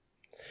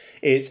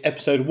It's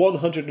episode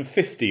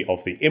 150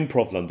 of the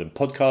Improv London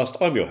podcast.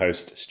 I'm your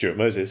host, Stuart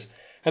Moses,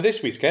 and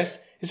this week's guest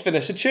is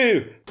Vanessa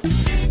Chu.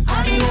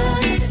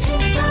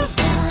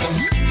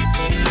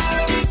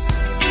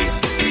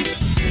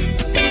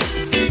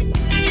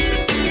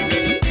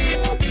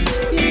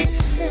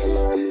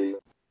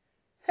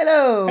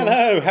 Hello.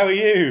 Hello, how are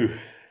you?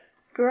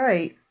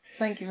 Great.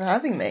 Thank you for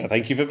having me.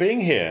 Thank you for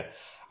being here.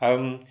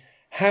 How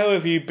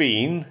have you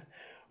been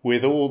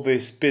with all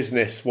this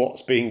business,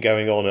 what's been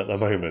going on at the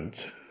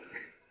moment?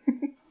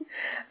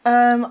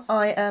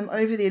 I am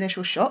over the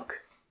initial shock,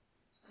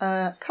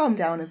 calmed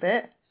down a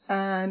bit,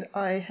 and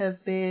I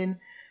have been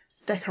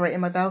decorating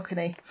my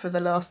balcony for the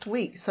last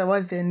week, so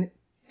I've been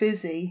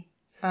busy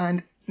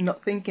and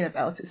not thinking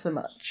about it so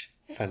much.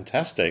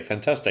 Fantastic.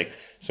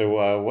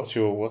 So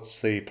what's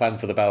the plan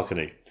for the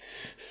balcony?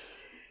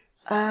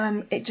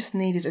 It just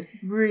needed a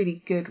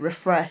really good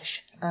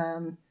refresh,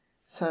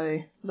 so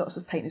lots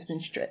of paint has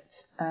been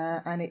stripped,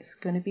 and it's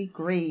going to be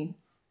green,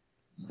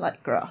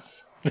 like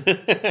grass.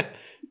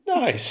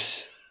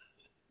 Nice.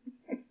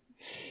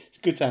 It's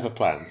good to have a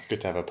plan.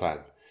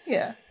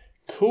 Yeah.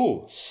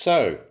 Cool.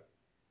 So,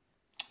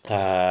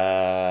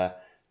 how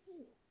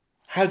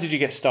did you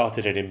get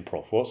started at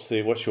improv? What's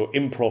your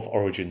improv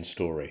origin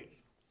story?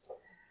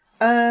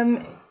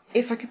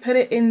 If I could put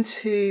it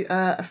into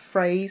a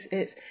phrase,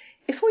 it's,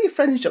 if all your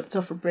friends jumped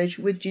off a bridge,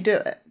 would you do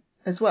it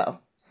as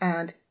well?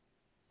 And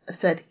I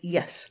said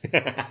yes.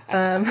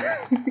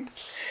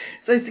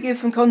 So to give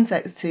some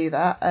context to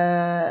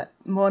that,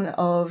 one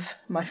of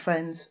my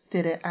friends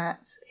did it at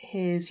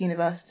his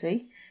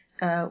university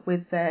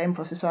with their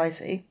improv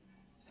society,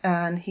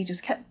 and he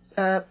just kept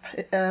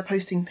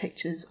posting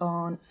pictures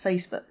on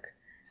Facebook.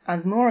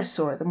 And the more I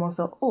saw it, the more I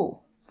thought,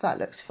 oh, that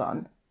looks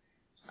fun.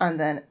 And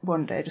then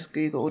one day I just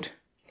Googled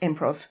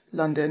Improv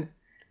London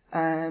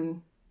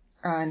and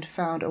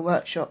found a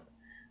workshop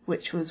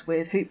which was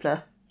with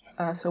Hoopla.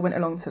 So I went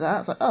along to that. I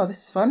was like, oh,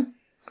 this is fun.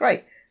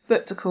 Great.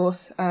 Booked a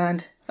course,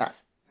 and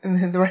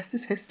the rest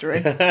is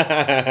history.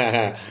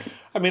 I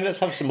mean, let's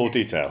have some more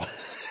detail.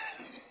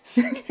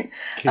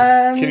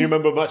 Can you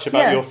remember much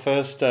about your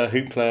first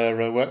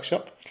Hoopla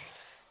workshop?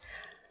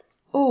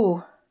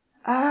 Oh,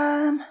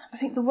 I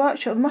think the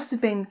workshop must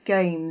have been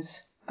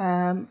games,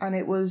 and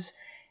it was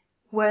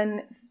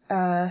when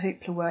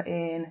Hoopla were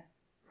in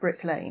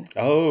Brick Lane.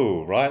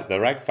 Oh, right, the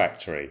Rag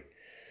Factory.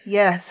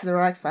 Yes, the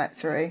Rag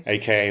Factory.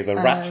 AKA the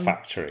Rat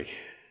Factory.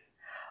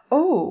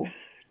 Oh.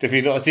 Did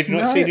you not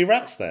see any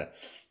rats there?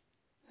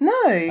 No.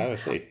 Oh, I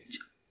see.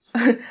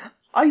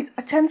 I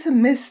tend to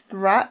miss the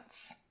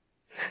rats.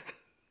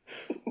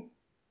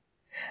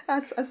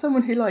 As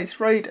someone who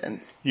likes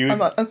rodents,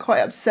 I'm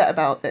quite upset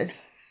about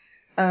this.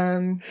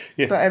 Yeah.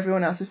 But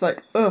everyone else is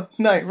like, oh,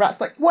 no,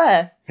 rats. Like,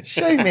 where?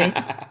 Show me.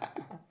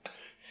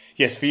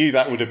 Yes, for you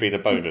that would have been a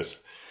bonus.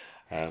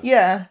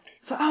 Yeah.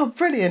 So, oh,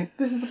 brilliant.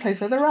 This is the place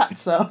where the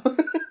rats are.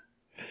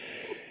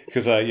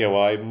 Because, I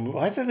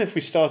don't know if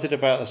we started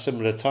about a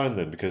similar time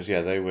then, because,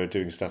 they were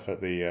doing stuff at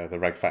the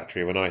Rag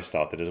Factory when I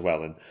started as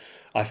well. And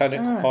I found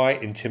it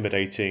quite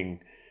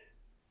intimidating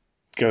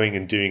going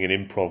and doing an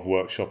improv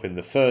workshop in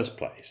the first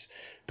place.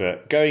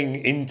 But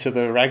going into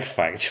the Rag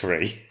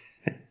Factory,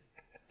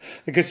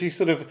 because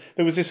there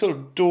was this sort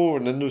of door,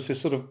 and then there was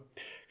this sort of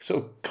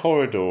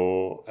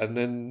corridor, and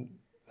then,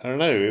 I don't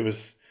know, it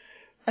was...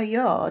 A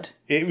yard?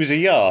 It was a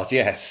yard,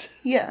 yes.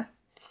 Yeah.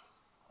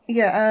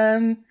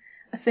 Yeah,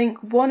 I think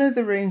one of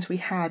the rooms we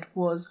had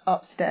was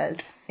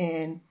upstairs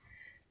in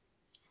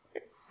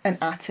an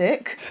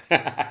attic,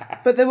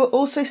 but there were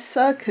also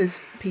circus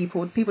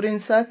people doing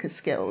circus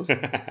skills.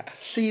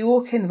 So you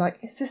walk in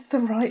like, is this the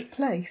right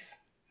place?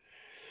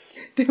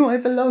 Do I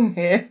belong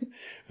here?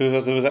 There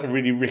was that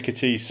really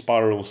rickety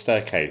spiral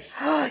staircase.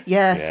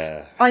 Yes.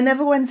 Yeah. I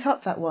never went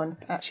up that one,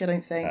 actually, I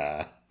don't think.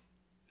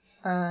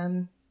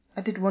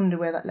 I did wonder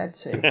where that led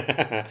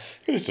to.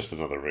 It was just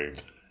another room.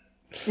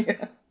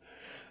 Yeah.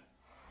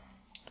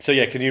 So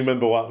can you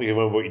remember what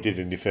you did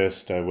in your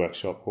first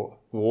workshop?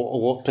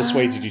 What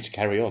persuaded you to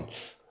carry on?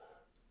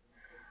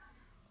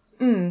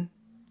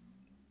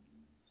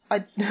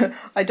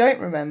 I don't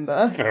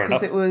remember,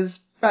 because it was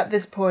at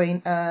this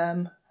point,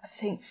 I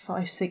think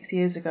 5-6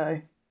 years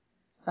ago.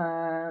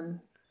 I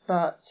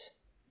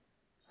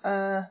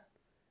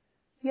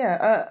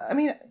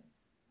mean,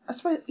 I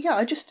suppose,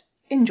 I just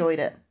enjoyed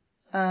it.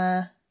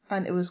 And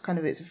it was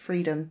it's a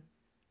freedom,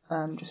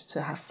 just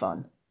to have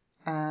fun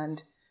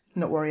and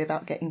not worry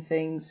about getting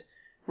things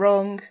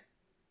wrong.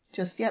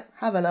 Just,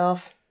 have a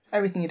laugh.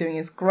 Everything you're doing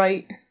is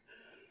great.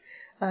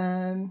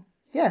 And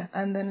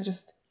then I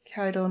just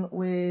carried on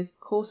with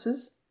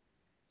courses.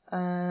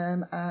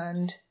 It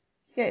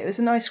was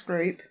a nice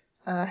group.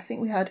 I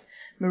think we had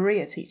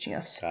Maria teaching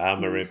us.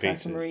 Maria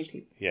Peters. Maria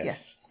Peters.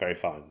 Yes. Very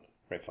fine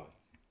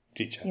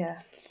teacher.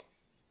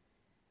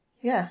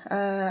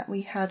 Yeah.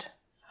 We had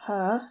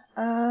her.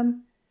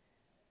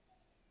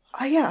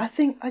 I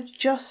think I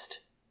just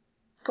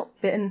got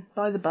bitten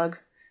by the bug.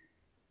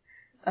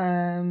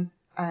 And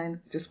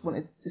just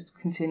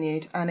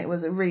continued. And it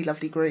was a really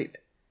lovely group.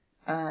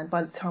 And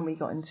by the time we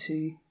got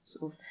into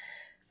sort of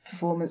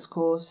performance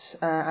course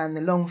and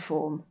the long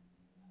form,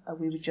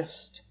 we were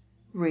just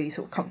really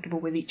sort of comfortable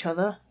with each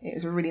other. It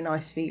was a really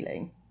nice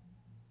feeling.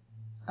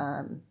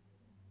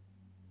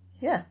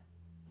 Yeah.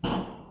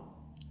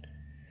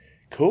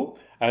 Cool.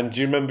 And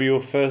do you remember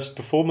your first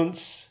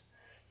performance?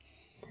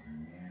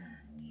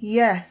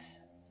 Yes.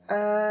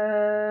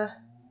 I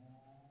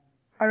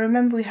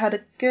remember we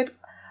had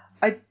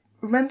I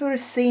remember a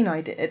scene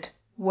I did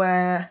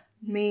where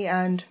me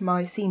and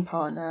my scene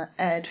partner,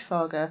 Ed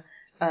Farger,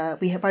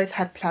 we both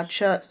had plaid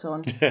shirts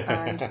on,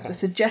 and the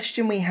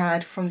suggestion we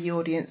had from the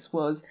audience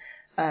was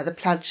the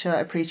Plaid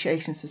Shirt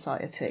Appreciation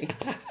Society.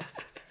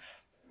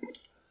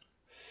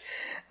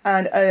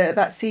 And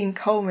that scene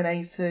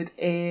culminated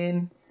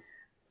in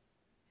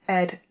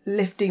Ed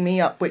lifting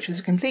me up, which was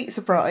a complete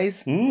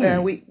surprise.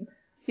 We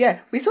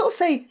sort of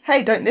say,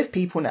 "Hey, don't lift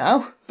people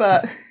now,"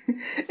 but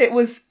it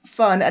was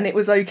fun and it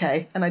was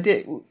okay, and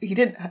he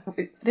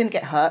didn't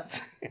get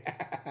hurt.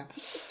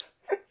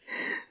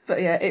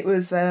 But yeah, it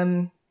was.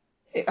 I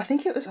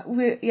think it was.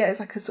 It's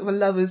like a sort of a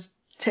lovers'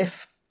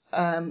 tiff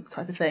type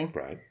of thing.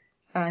 Right.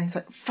 And he's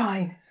like,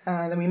 "Fine."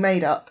 Then we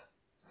made up,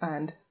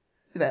 and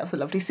that was a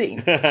lovely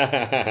scene.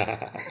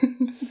 Yeah,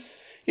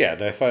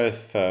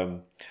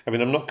 no,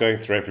 I'm not going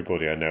through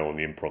everybody I know on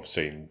the improv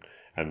scene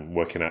and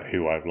working out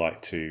who I'd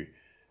like to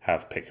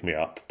have pick me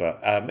up, but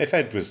if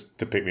Ed was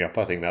to pick me up,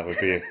 I think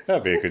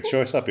that'd be a good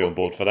choice. I'd be on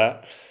board for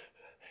that.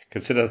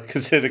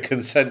 Consider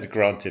consent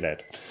granted,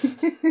 Ed.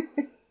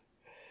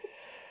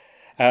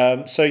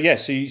 So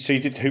you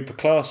did Hooper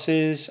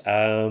classes.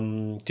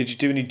 Did you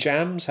do any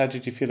jams? How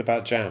did you feel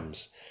about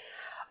jams?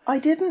 I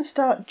didn't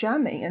start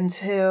jamming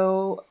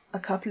until a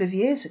couple of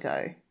years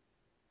ago.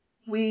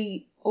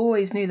 We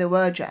always knew there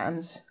were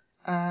jams,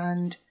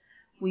 and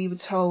we were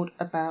told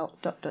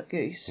about Duck Duck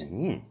Goose,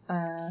 and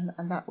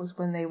that was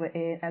when they were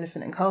in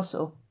Elephant and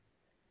Castle.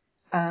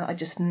 And I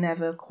just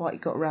never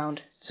quite got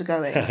around to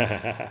going.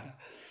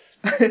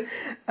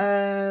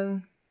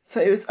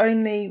 So it was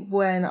only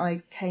when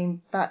I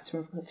came back to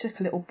it, because I took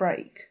a little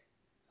break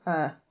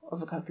of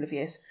a couple of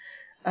years.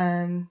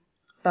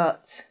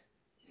 But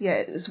yeah,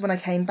 it was when I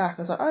came back,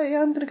 I was like, oh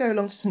yeah, I'm going to go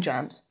along to some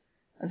jams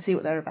and see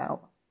what they're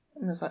about.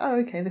 And I was like,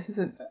 oh, okay, this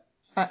isn't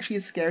actually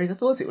as scary as I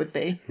thought it would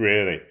be.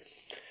 Really?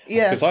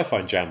 Yeah. Because I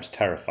find jams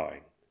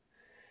terrifying.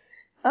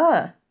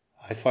 Ah.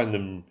 I find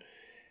them,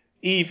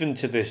 even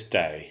to this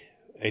day,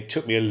 it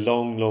took me a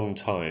long, long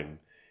time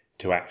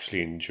to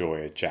actually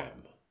enjoy a jam.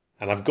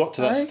 And I've got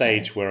to that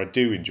stage where I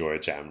do enjoy a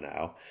jam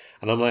now.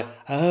 And I'm like,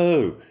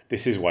 oh,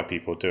 this is why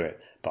people do it.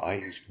 But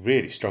I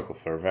really struggled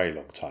for a very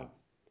long time.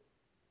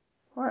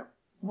 Right.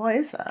 Why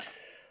is that?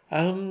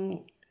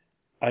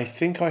 I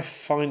think I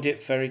find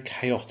it very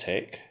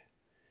chaotic.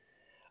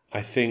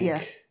 I think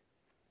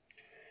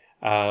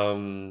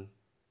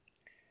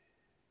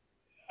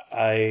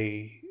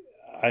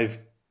I've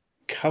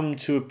come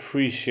to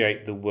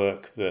appreciate the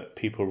work that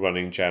people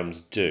running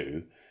jams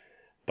do,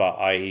 but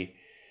I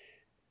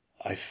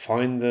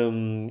find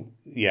them,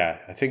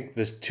 I think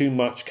there's too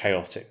much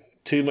chaos.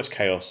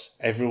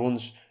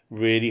 Everyone's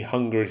really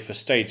hungry for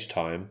stage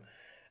time,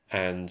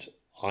 and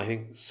I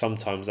think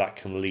sometimes that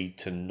can lead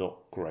to not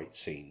great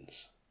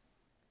scenes.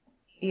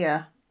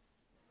 Yeah,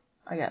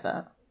 I get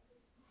that.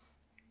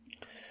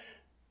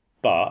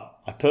 But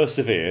I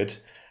persevered,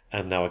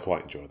 and now I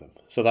quite enjoy them.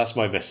 So that's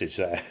my message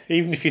there.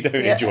 Even if you don't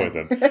enjoy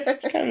them,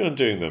 just carry on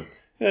doing them.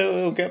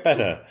 It'll get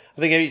better.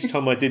 I think each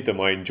time I did them,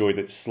 I enjoyed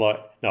it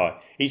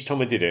each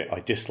time I did it,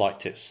 I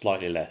disliked it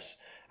slightly less.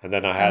 And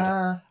then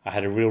I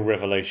had a real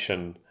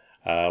revelation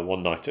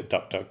one night at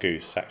Duck Duck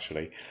Goose,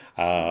 actually,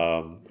 where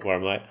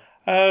I'm like,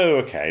 oh,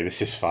 okay,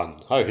 this is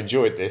fun. I've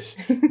enjoyed this.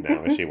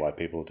 Now I see why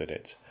people did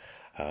it.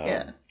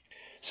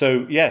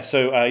 So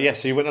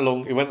you went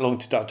along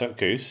to Duck Duck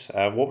Goose.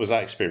 What was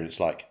that experience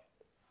like?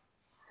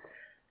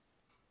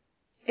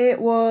 It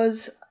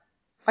was.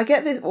 I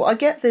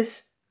get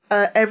this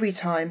every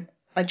time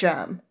I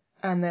jam,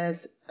 and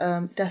there's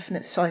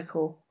definite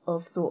cycle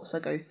of thoughts I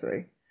go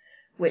through,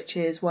 which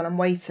is when I'm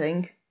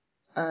waiting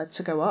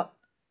to go up,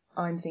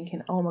 I'm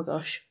thinking, oh my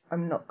gosh,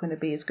 I'm not going to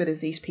be as good as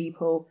these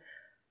people.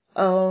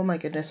 Oh my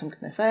goodness, I'm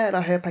going to fail.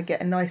 I hope I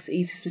get a nice,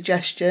 easy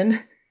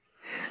suggestion.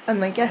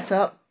 And then get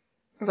up.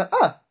 I was like,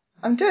 oh,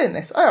 I'm doing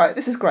this. All right,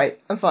 this is great.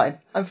 I'm fine.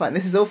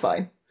 This is all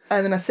fine.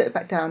 And then I sit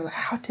back down and I'm like,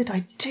 how did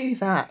I do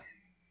that?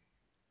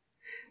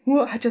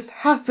 What had just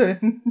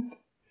happened?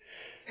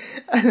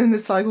 And then the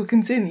cycle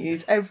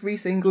continues every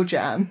single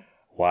jam.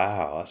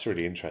 Wow, that's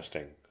really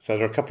interesting. So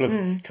there are a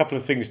couple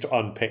of things to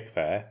unpick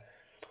there.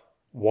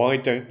 Why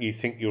don't you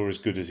think you're as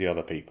good as the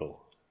other people?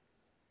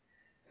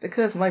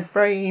 Because my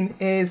brain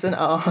is an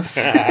arse.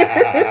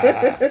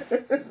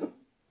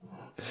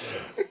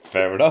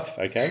 Fair enough.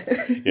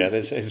 Okay. Yeah,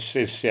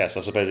 it's yes.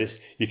 I suppose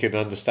you can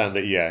understand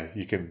that. Yeah,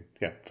 you can.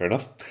 Yeah, fair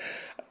enough.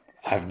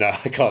 I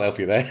can't help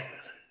you there.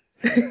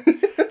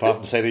 Apart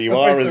from say that you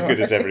are as good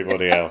as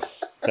everybody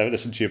else. Don't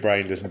listen to your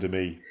brain. Listen to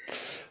me.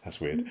 That's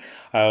weird.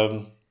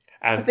 And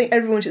I think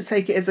everyone should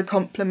take it as a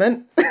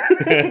compliment.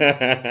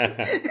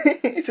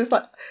 It's just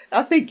like,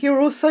 I think you're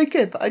all so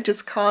good that I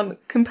just can't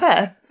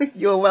compare.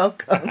 You're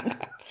welcome.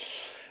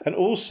 And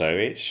also,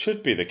 it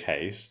should be the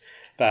case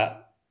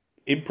that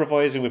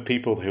improvising with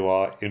people who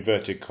are,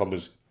 inverted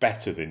commas,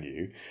 better than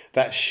you,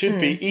 that should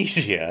be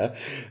easier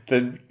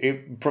than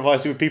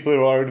improvising with people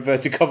who are,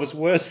 inverted commas,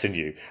 worse than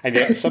you. And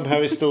yet somehow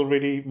it's still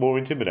really more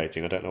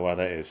intimidating. I don't know why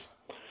that is.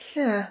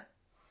 Yeah.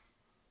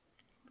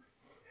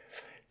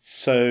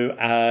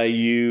 So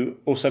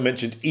you also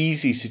mentioned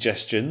easy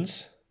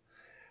suggestions.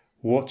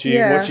 What do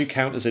you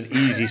count as an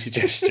easy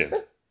suggestion?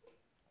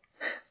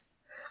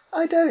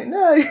 I don't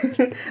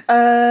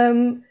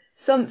know.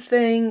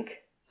 Something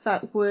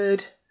that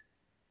would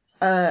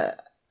I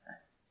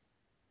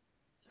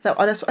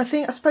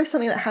suppose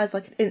something that has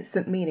like an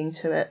instant meaning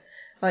to it.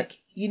 Like,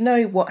 you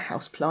know what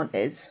houseplant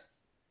is,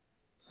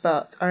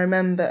 but I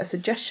remember a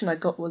suggestion I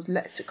got was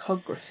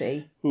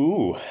lexicography.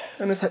 Ooh.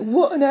 And I was like,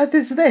 what on earth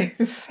is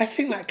this? I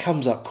think that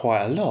comes up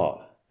quite a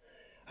lot.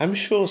 I'm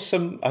sure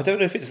I don't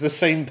know if it's the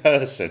same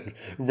person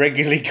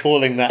regularly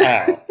calling that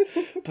out,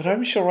 but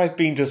I'm sure I've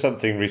been to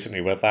something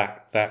recently where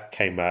that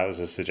came out as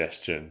a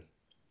suggestion.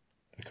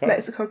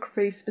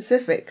 Lexicography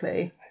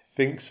specifically. I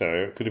think so.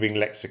 It could have been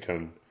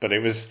lexicon, but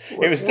it was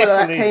Well, definitely.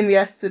 that came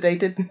yesterday,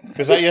 didn't it?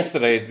 Was that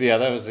yesterday? Yeah,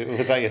 that was. Was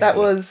that yesterday? That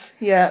was,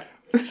 yeah.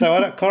 So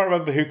I can't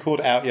remember who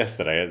called it out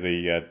yesterday at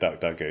the Duck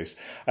Duck Goose,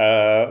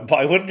 but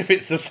I wonder if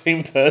it's the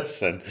same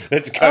person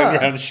that's going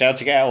around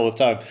shouting it out all the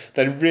time.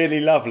 They really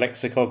love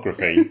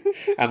lexicography,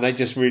 and they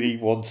just really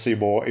want to see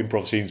more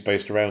improv scenes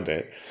based around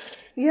it.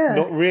 Yeah.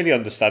 Not really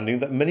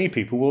understanding that many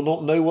people will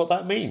not know what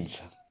that means.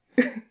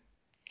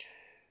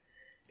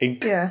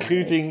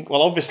 Including,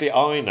 well, obviously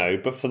I know,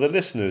 but for the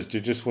listeners, do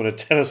you just want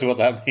to tell us what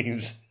that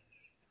means?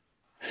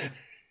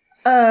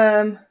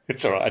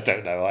 It's all right, I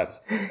don't know either.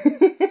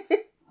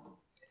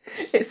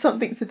 It's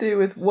something to do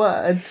with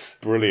words.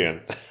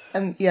 Brilliant.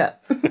 Yeah.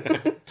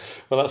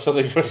 Well, that's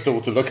something for us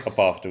all to look up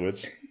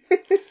afterwards.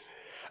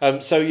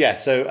 So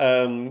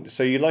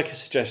you like a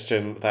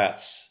suggestion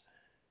that's,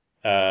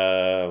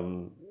 I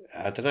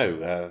don't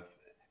know,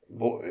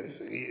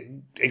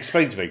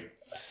 explain to me.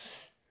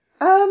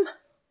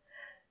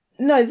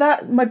 No,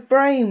 that my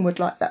brain would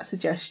like that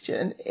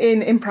suggestion.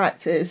 In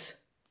practice,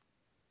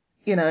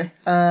 you'll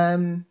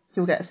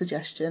get a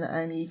suggestion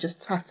and you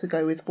just have to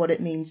go with what it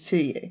means to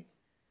you.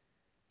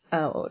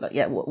 Or like,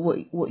 yeah,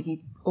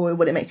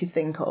 what it makes you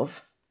think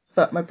of.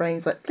 But my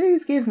brain's like,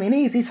 please give me an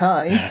easy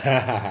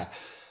time.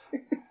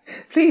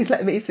 Please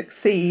let me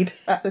succeed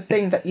at the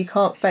thing that you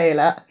can't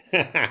fail at.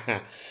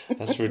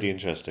 That's really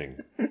interesting.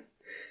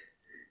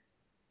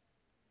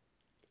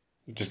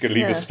 I'm just going to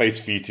leave a space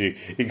for you to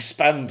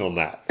expand on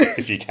that,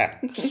 if you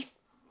can.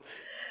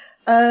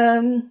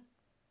 I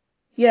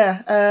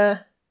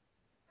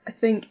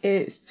think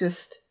it's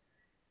just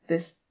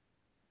this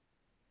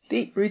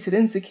deep-rooted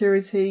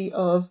insecurity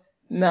of,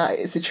 nah,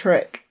 it's a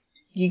trick.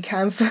 You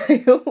can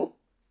fail.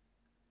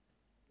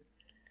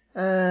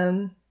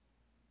 I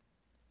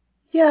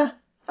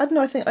don't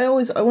know, I think I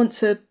want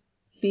to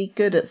be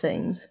good at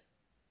things.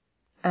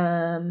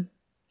 And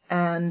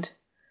I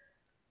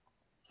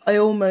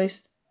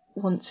almost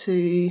want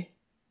to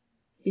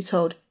be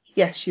told,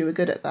 yes, you were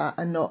good at that,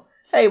 and not,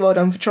 hey, well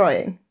done for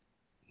trying.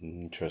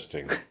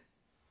 Interesting.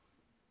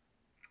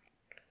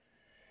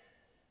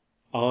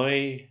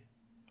 I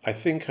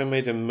think I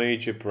made a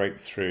major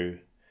breakthrough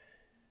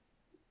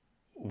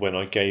when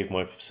I gave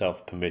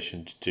myself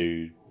permission to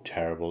do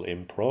terrible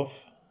improv.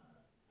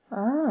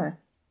 Ah.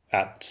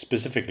 At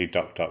specifically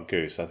Duck Duck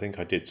Goose, I think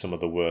I did some of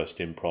the worst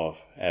improv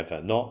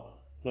ever. Not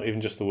even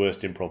just the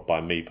worst improv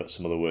by me, but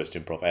some of the worst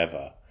improv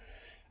ever.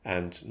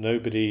 And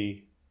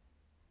nobody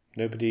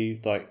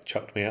like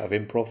chucked me out of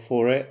improv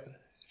for it.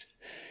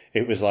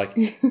 It was like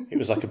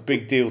a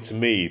big deal to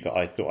me that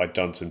I thought I'd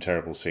done some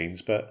terrible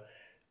scenes, but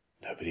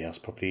nobody else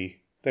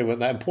they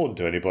weren't that important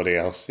to anybody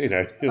else. It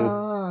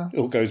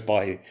all goes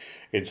by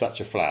in such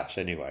a flash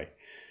anyway.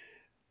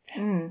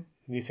 And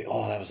you think,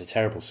 oh, that was a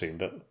terrible scene,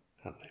 but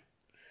I don't know.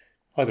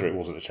 Either it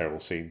wasn't a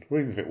terrible scene, or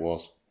even if it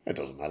was, it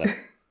doesn't matter.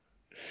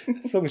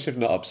 As long as you've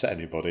not upset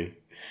anybody,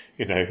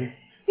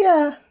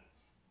 Yeah.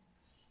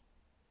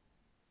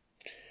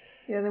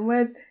 Yeah, then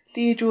where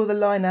do you draw the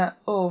line at,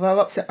 oh, well, I've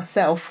upset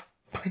myself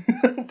by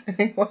not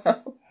doing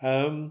well?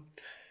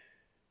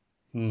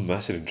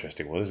 That's an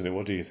interesting one, isn't it?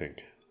 What do you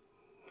think?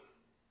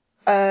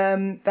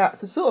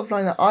 That's the sort of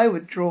line that I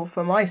would draw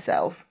for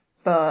myself,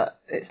 but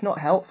it's not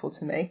helpful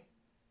to me.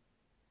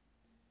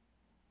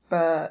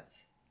 But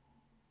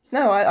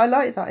no, I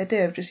like that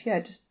idea of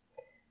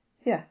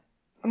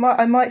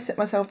I might set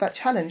myself that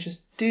challenge,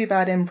 just do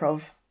bad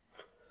improv.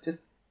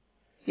 Just,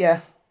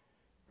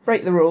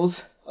 break the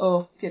rules,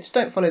 or just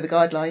don't follow the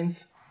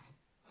guidelines,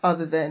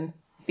 other than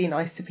be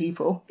nice to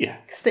people. Yeah.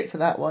 Stick to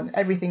that one.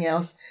 Everything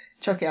else,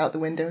 chuck it out the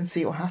window and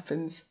see what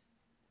happens.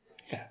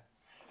 Yeah.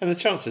 And the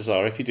chances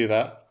are, if you do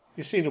that,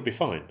 your scene will be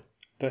fine.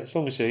 But as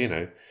long as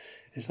you're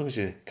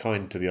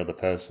kind to the other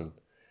person,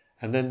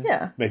 and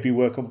then maybe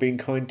work on being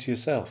kind to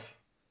yourself.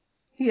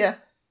 Yeah.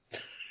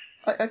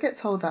 I get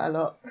told that a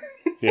lot.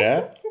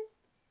 Yeah?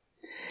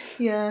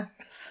 Yeah.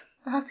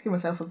 I had to give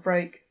myself a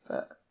break,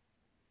 but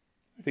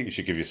I think you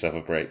should give yourself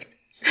a break.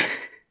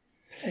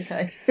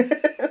 okay.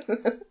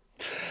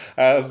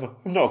 I'm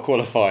not a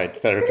qualified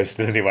therapist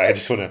in any way. I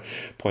just want to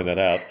point that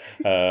out.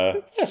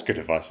 That's good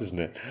advice, isn't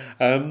it?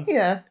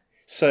 Yeah.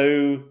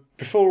 So,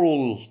 before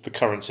all the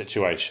current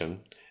situation,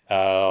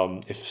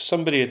 if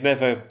somebody had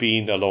never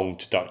been along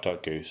to Duck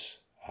Duck Goose,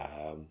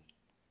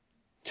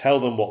 tell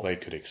them what they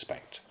could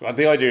expect.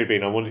 The idea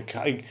being, I want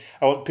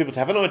people to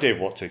have an idea of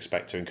what to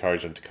expect to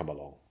encourage them to come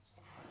along.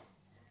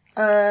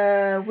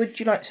 Would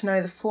you like to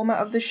know the format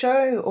of the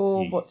show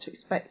or what to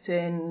expect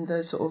in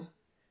the sort of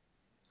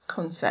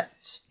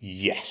concept?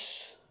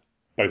 Yes.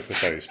 Both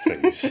of those,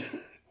 please.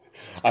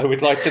 I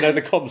would like to know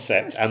the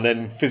concept and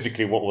then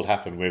physically what would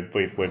happen with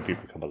when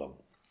people come along.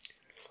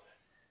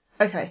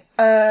 Okay.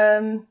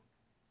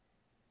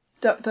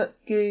 Duck Duck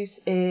Goose,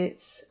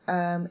 it's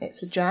a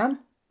jam,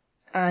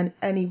 and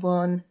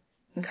anyone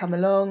can come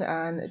along,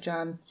 and a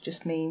jam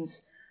just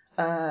means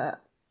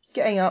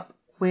getting up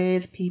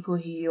with people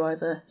who you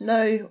either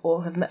know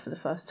or have met for the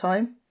first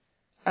time,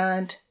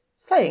 and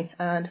playing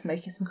and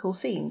making some cool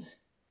scenes.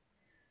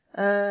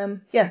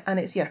 And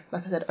it's, like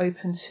I said,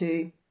 open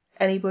to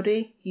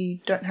anybody. You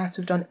don't have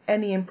to have done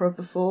any improv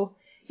before.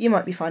 You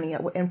might be finding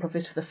out what improv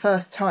is for the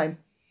first time,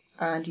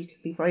 and you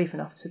could be brave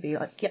enough to be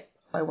like, yep,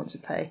 I want to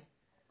play.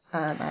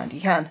 And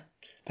you can.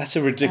 That's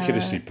a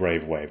ridiculously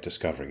brave way of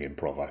discovering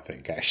improv, I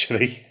think,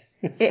 actually.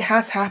 It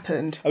has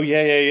happened. Oh,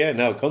 yeah.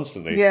 No,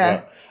 constantly. Yeah.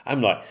 Like,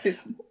 I'm like,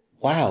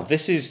 wow,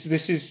 this is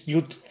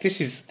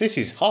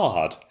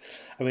hard.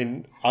 I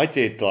mean, I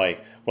did 3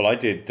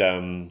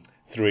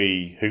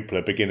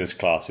 Hoopla beginners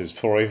classes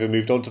before I even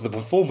moved on to the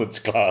performance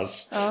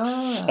class. So,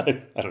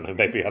 I don't know,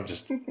 maybe I'm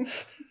just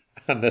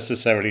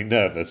unnecessarily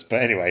nervous,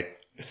 but anyway.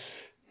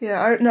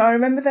 Yeah, I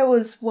remember there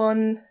was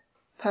one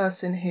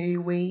person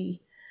who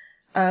we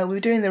were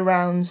doing the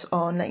rounds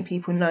on letting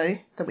people know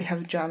that we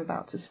have a jam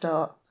about to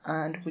start,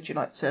 and would you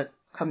like to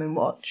come and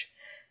watch?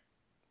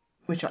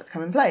 Would you like to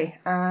come and play?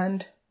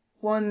 And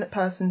one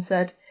person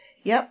said,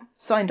 yep,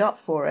 signed up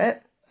for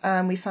it,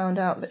 and we found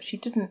out that she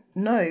didn't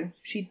know.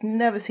 She'd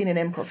never seen an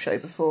improv show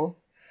before.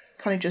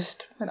 Kind of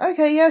just went,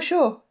 okay, yeah,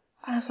 sure.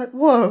 And I was like,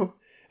 whoa.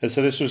 And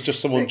so this was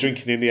just someone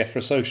drinking in the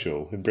Ephra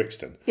Social in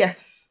Brixton?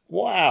 Yes.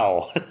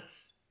 Wow.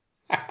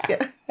 Yeah.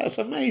 That's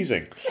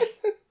amazing.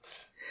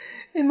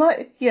 She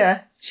might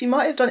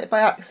have done it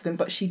by accident,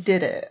 but she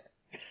did it.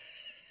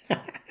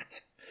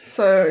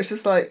 So it's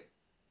just like,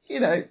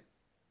 I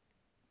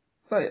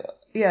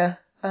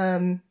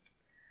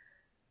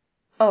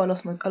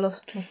lost my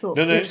thought.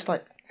 No. Just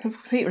like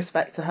complete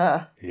respect to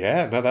her.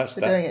 Yeah, no, that's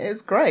for doing it.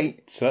 It's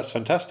great. So that's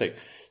fantastic.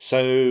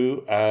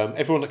 So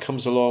everyone that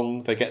comes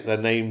along, they get their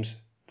names,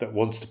 that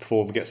wants to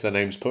perform gets their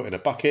names put in a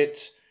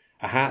bucket,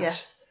 a hat,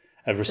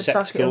 a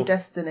receptacle. The bucket of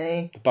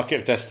destiny. The bucket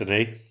of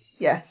destiny.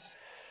 Yes.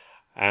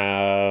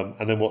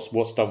 And then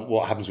what's done?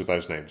 What happens with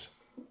those names?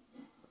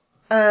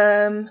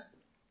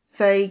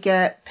 They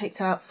get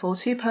picked out for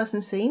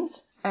 2-person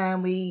scenes,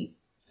 and we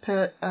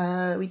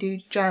do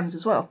jams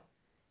as well.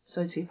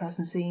 So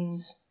 2-person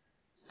scenes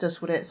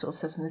does what it sort of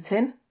says in the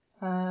tin.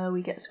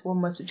 We get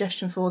 1-word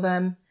suggestion for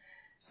them,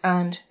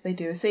 and they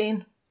do a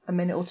scene, a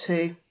minute or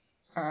 2,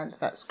 and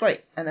that's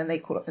great. And then they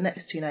call up the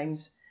next 2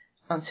 names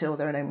until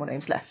there are no more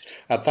names left.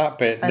 And that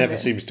bit never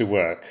seems to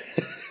work.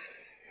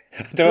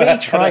 We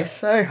try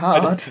so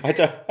hard. I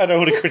don't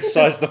want to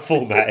criticise the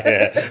format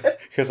here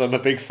because I'm a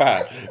big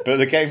fan, but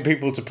the getting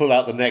people to pull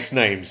out the next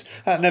names,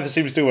 that never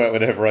seems to work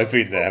whenever I've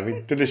been there. I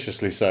mean,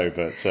 deliciously so,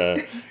 but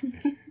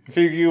if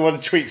you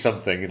want to tweak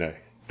something,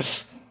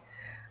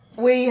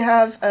 We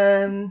have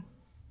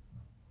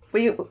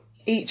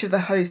each of the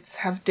hosts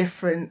have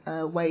different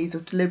ways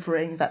of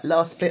delivering that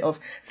last bit of,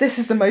 this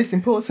is the most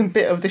important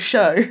bit of the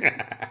show.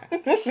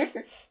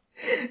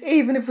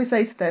 Even if we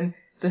say to them,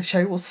 the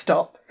show will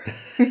stop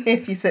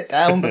if you sit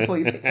down before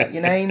you pick up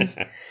your names.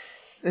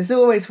 There's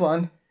always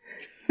one.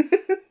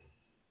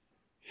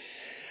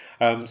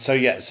 So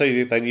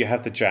then you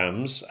have the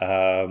jams,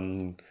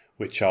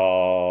 which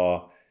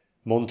are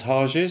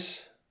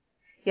montages.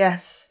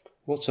 Yes.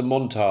 What's a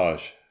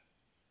montage?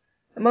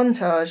 A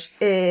montage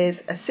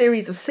is a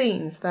series of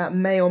scenes that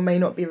may or may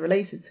not be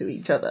related to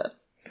each other,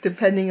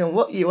 depending on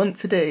what you want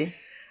to do.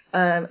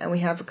 And we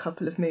have a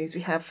couple of moves.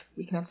 We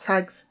can have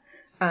tags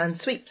and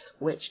sweeps,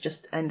 which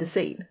just end a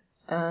scene.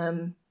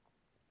 We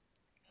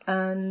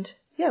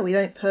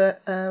don't put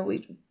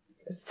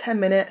it's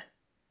 10-minute,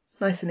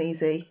 nice and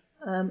easy.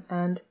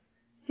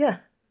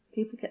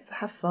 People get to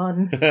have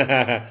fun.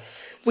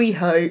 We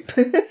hope.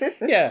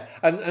 Yeah,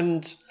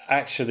 and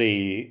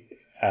actually,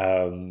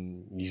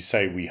 you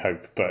say we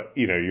hope, but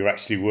you're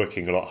actually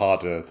working a lot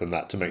harder than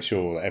that to make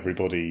sure that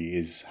everybody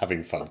is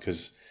having fun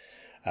because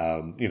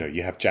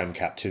you have jam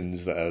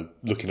captains that are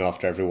looking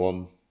after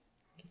everyone.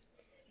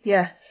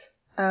 Yes.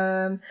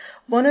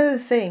 One of the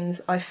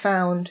things I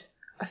found,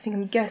 I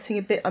think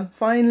I'm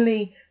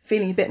finally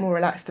feeling a bit more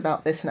relaxed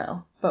about this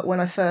now. But when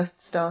I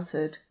first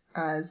started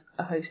as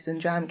a host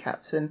and jam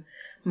captain,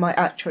 my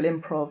actual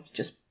improv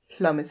just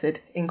plummeted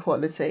in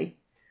quality.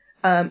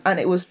 And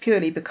it was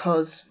purely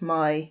because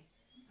my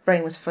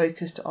brain was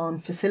focused on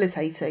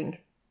facilitating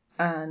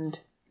and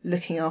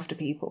looking after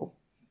people.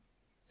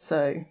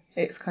 So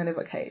it's kind of,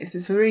 okay,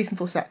 it's a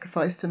reasonable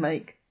sacrifice to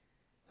make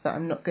that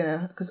I'm not going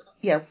to... Because,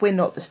 yeah, we're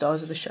not the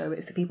stars of the show.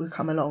 It's the people who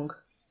come along.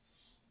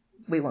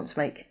 We want to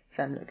make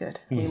them look good.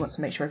 We want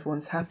to make sure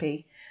everyone's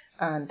happy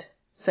and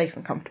safe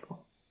and comfortable.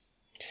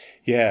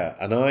 Yeah,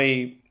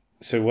 and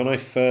so when I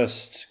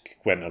first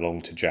went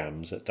along to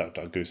jams at Duck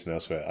Duck Goose and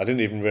elsewhere, I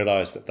didn't even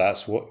realise that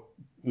that's what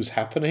was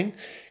happening,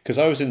 because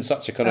I was in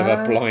such a kind of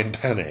a blind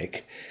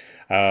panic.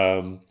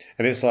 And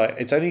it's like,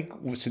 it's only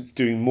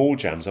doing more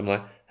jams. I'm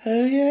like,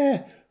 oh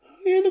yeah,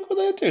 look what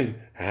they're doing.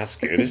 That's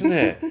good, isn't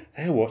it?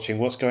 They're watching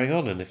what's going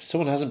on, and if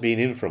someone hasn't been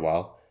in for a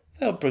while,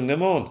 they'll bring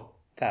them on.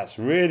 That's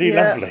really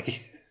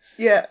lovely.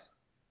 Yeah.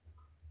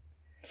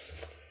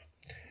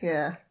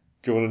 Yeah.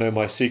 Do you want to know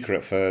my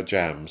secret for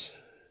jams?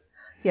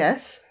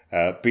 Yes.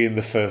 Be in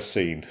the first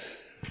scene.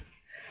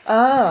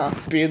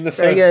 Be in the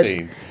very first good.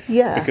 scene.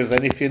 Yeah. Because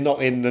then if you're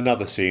not in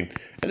another scene,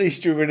 at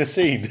least you're in a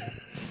scene.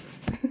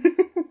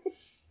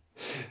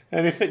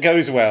 And if it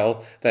goes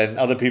well, then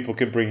other people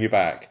can bring you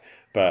back.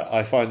 But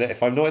I find that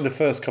if I'm not in the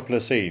first couple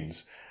of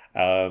scenes,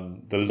 the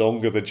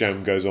longer the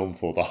jam goes on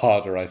for, the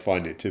harder I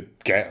find it to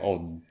get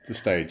on the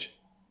stage.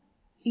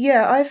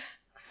 Yeah, I've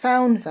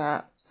found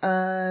that,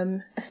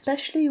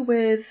 especially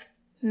with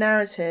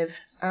narrative,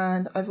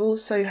 and I've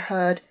also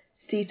heard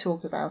Steve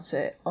talk about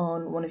it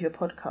on one of your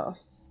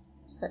podcasts,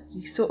 that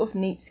you sort of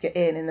need to get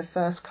in the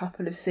first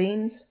couple of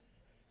scenes,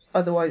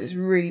 otherwise it's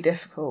really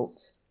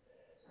difficult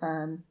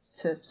to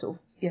sort of,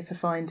 to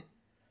find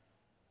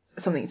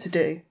something to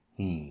do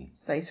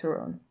later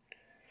on.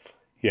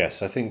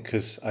 Yes, I think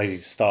because I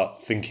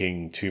start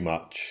thinking too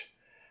much,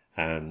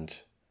 and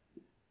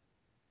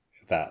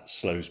that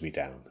slows me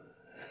down.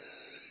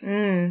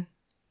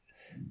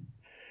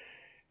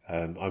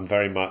 I'm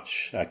very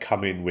much a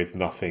come in with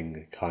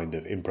nothing kind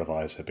of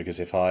improviser, because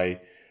if I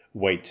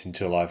wait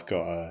until I've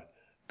got a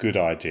good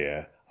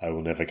idea, I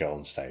will never go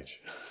on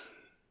stage.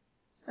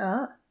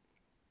 So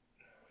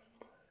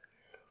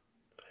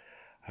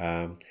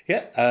how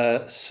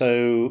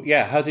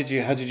did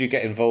you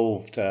get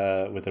involved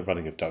with the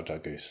running of Duck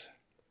Duck Goose?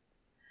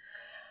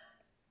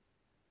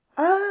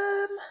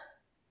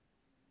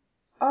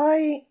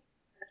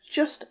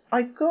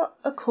 I got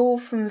a call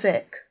from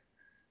Vic.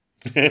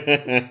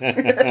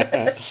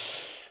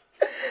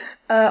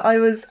 I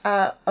was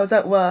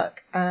at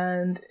work,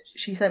 and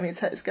she sent me a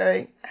text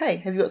going, "Hey,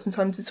 have you got some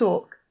time to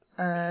talk?"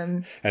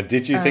 And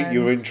did you think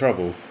you were in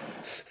trouble?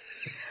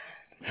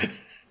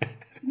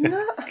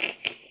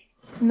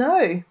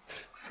 No,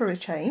 for a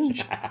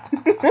change.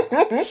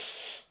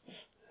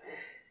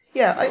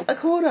 Yeah, I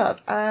called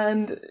up,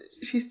 and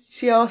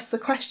she asked the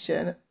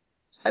question,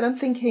 and I'm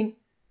thinking,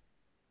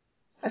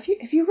 have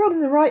you rung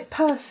the right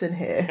person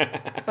here?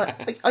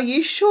 Like, are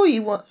you sure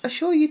you're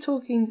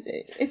talking?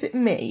 Is it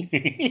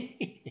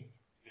me?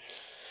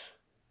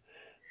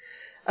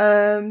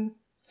 So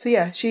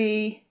yeah,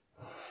 she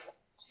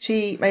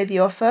made the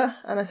offer,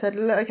 and I said,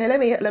 okay, let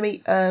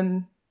me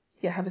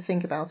have a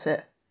think about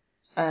it.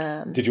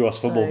 Did you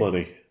ask for more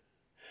money?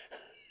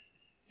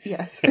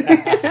 Yes.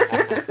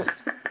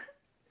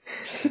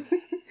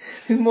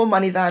 More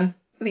money than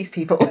these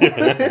people. So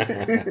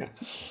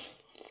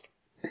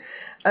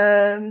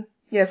I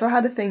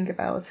had to think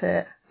about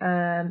it.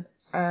 And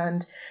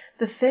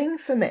the thing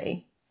for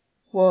me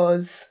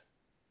was,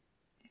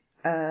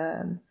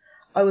 I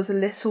was a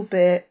little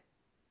bit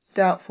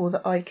doubtful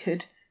that I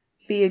could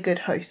be a good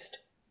host.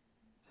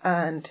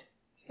 And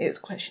it was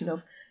a question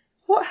of,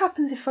 what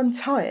happens if I'm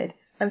tired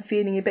and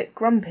feeling a bit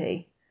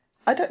grumpy?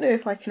 I don't know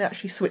if I can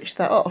actually switch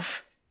that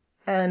off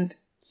and,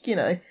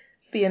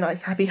 be a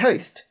nice, happy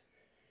host.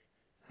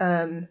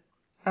 And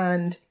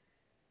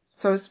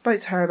so I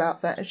spoke to her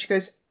about that, and she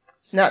goes,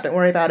 "No, don't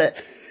worry about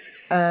it."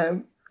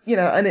 And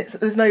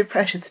there's no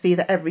pressure to be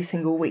there every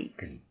single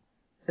week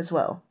as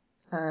well.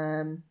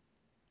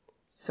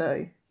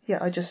 So yeah,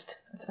 I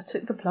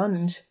took the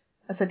plunge.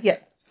 I said, "Yeah,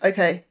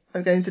 okay,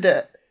 I'm going to do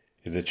it."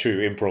 In the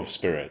true improv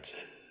spirit.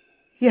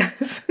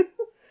 Yes.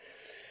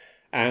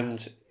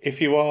 And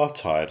if you are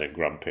tired and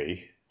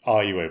grumpy,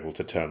 are you able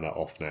to turn that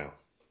off now?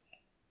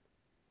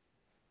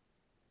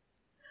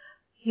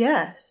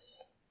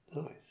 Yes.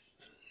 Nice.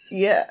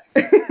 Yeah.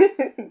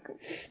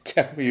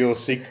 Tell me your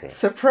secret.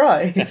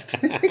 Surprised.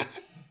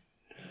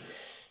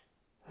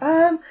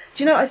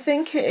 I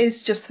think it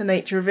is just the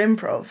nature of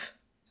improv,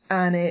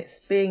 and it's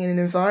being in an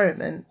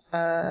environment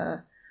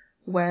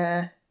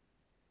where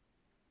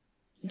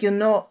you're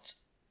not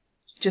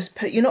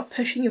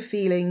pushing your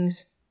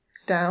feelings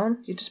down.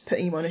 You're just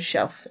putting them on a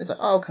shelf. It's like,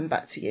 I'll come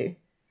back to you,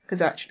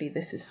 because actually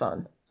this is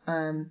fun.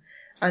 And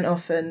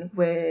often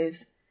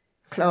with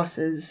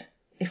classes,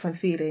 if I'm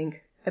feeling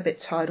a bit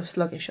tired or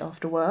sluggish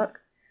after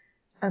work,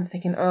 I'm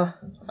thinking,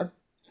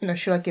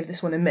 should I give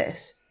this one a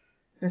miss?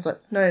 And it's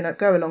like, no,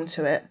 go along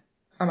to it.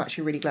 I'm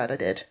actually really glad I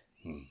did.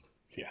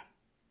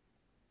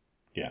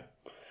 Yeah,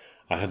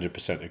 I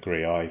 100%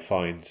 agree. I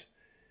find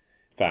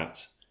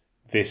that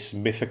this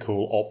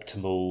mythical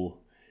optimal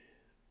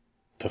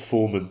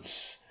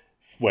performance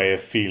way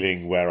of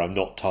feeling where I'm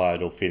not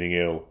tired or feeling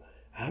ill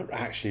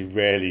actually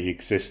rarely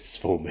exists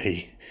for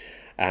me.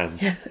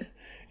 And,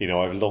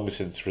 I've long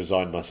since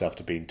resigned myself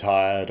to being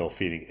tired or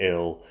feeling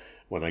ill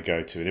when I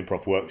go to an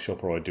improv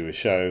workshop or I do a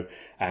show.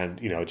 And,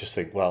 I just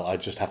think, well, I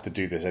just have to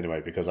do this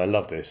anyway because I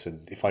love this.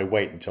 And if I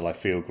wait until I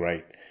feel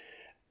great,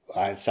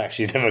 it's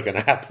actually never going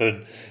to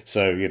happen.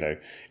 So,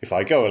 if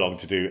I go along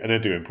to do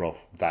improv,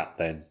 that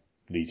then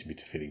leads me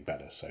to feeling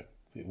better. So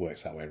it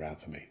works that way around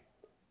for me.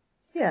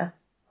 Yeah.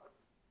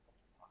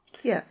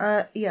 Yeah,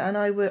 and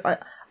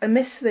I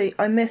miss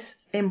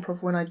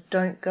improv when I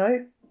don't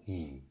go.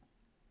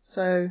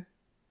 So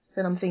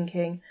then I'm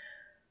thinking,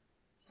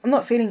 I'm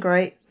not feeling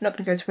great, not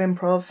going to go to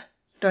improv,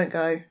 don't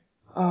go.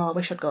 Oh, I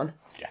wish I'd gone.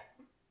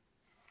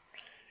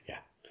 Yeah.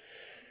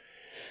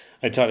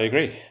 I totally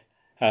agree.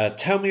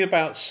 Tell me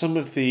about some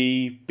of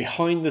the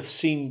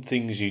behind-the-scene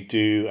things you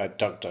do at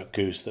Duck Duck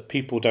Goose that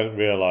people don't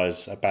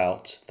realise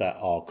about that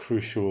are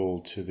crucial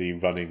to the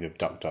running of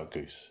Duck Duck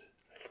Goose.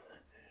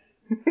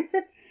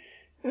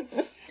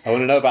 I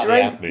want to know about the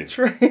admin.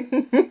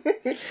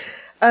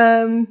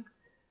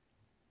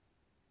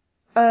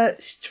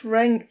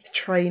 Strength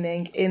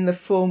training in the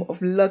form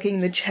of lugging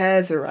the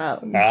chairs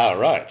around. Ah,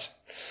 right.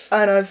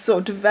 And I've sort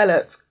of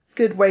developed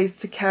good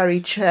ways to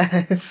carry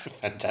chairs.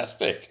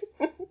 Fantastic.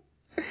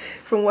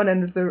 From one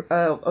end of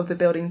the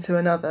building to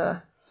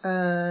another.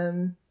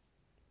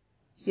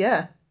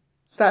 Yeah,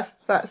 that's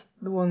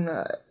the one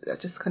that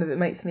just kind of it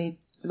makes me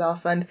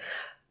laugh. And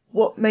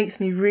what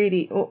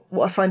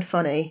I find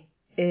funny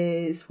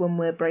is when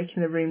we're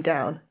breaking the room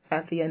down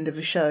at the end of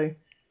a show,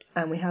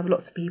 and we have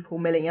lots of people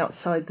milling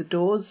outside the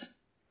doors,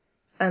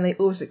 and they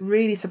always look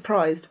really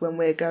surprised when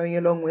we're going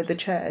along with the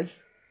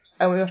chairs,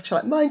 and we have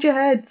to mind your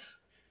heads,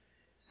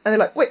 and they're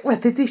like, wait, where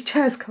did these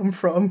chairs come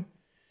from?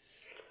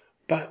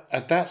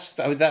 But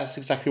that's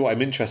exactly what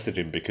I'm interested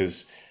in,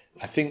 because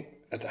I think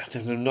I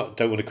don't want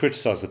to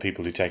criticise the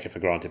people who take it for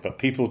granted, but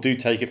people do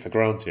take it for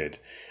granted,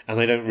 and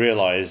they don't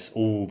realise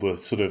all the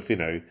sort of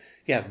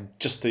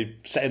just the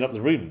setting up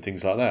the room and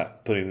things like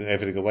that, putting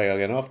everything away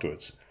again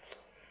afterwards.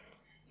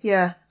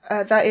 Yeah,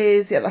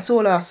 that's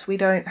all us. We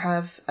don't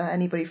have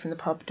anybody from the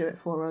pub do it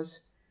for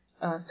us,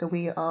 so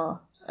we're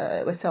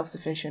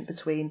self-sufficient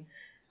between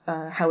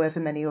however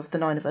many of the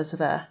 9 of us are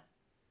there.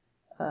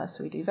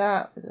 So we do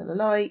that with the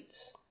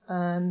lights.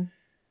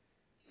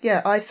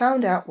 I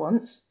found out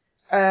once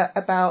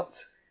about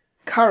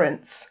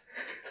currents.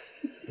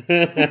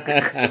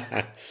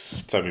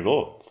 Tell me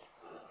more.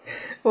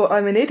 Well,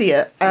 I'm an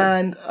idiot,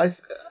 and I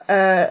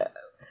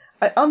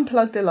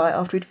unplugged a light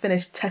after we'd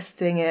finished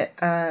testing it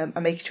and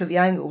making sure the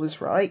angle was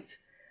right.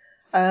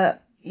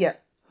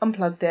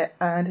 Unplugged it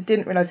and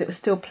didn't realise it was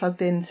still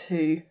plugged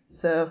into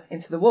the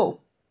wall.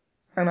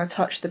 And I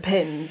touched the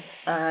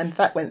pins, and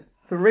that went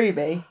through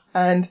me,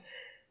 and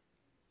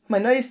my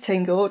nose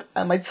tingled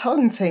and my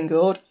tongue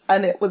tingled,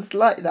 and it was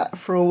like that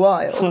for a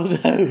while. Oh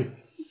no!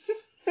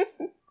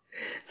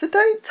 So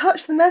don't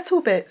touch the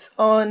metal bits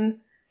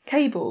on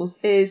cables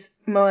is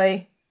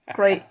my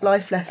great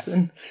life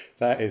lesson.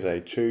 That is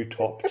a true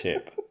top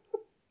tip.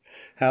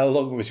 How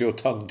long was your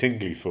tongue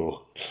tingly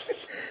for?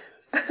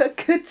 A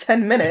good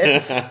 10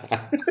 minutes.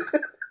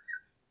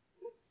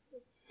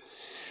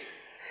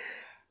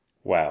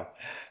 Wow.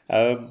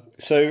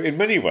 So in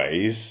many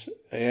ways,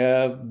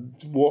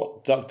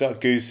 what Duck Duck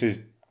Goose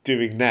is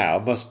doing now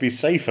must be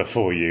safer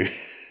for you.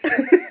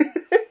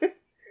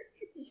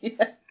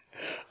 Yeah.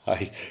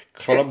 I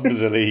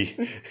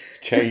clumsily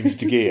changed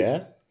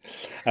gear.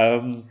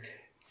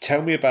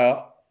 Tell me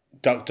about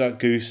Duck Duck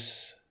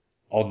Goose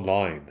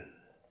online.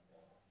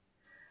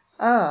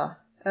 So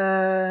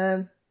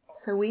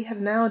we have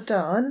now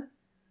done,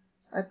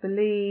 I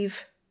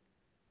believe,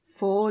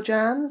 4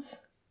 jams,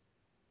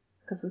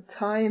 because the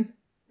time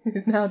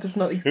now does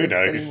not exist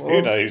anymore.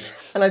 Who knows?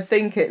 And I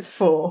think it's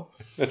 4.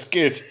 That's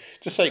good.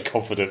 Just say it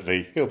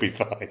confidently. It'll be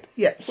fine.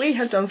 Yeah, we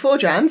have done 4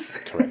 jams.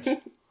 Correct.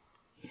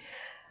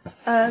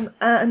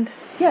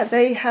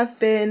 They have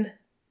been...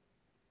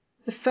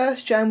 The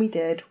first jam we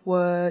did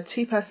were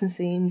 2-person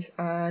scenes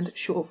and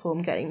short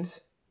form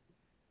games.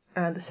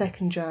 And the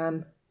second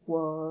jam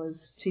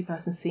was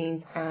 2-person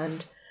scenes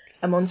and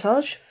a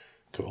montage.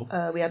 Cool.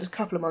 We had a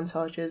couple of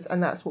montages,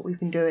 and that's what we've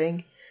been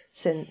doing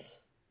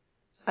since.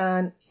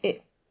 And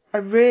I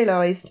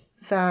realised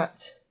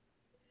that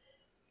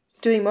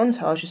doing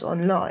montages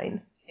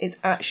online is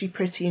actually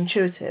pretty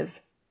intuitive,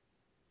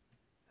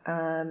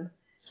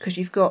 because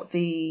you've got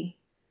the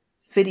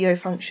video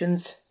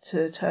functions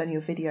to turn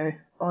your video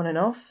on and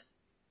off.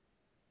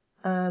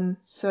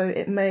 So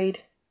it made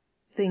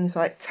things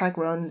like tag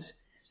runs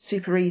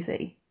super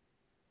easy.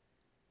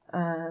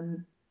 I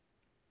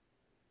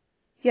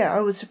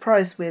was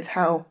surprised with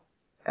how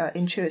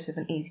intuitive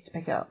and easy to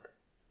pick up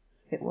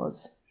it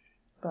was.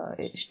 But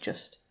it's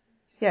just,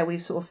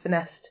 we've sort of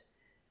finessed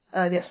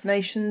the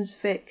explanations.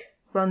 Vic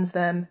runs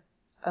them.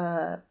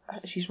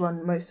 She's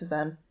run most of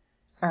them,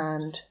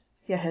 and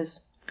has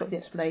got the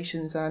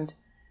explanations and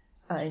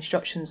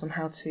instructions on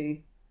how to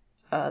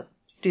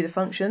do the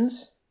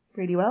functions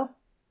really well.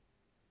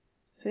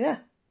 So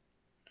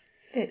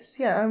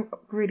I'm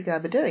really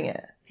glad we're doing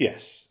it.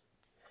 Yes.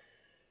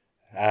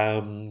 I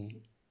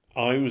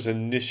was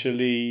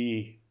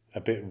initially a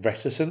bit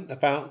reticent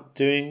about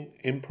doing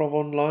improv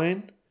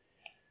online.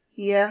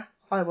 Yeah,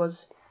 I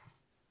was.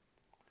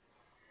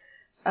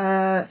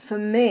 For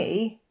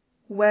me,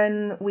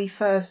 when we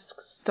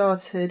first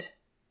started,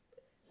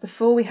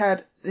 before we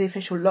had the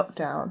official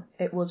lockdown,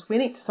 it was we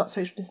need to start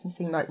social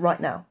distancing like right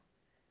now.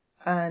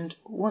 And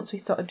once we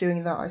started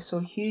doing that, I saw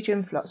a huge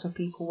influx of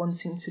people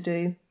wanting to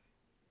do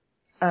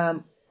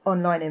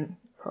online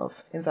improv,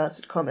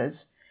 inverted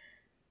commas,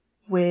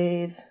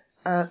 with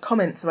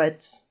comment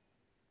threads.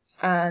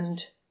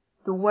 And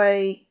the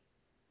way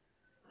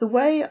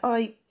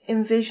I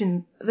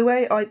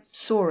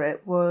saw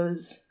it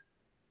was,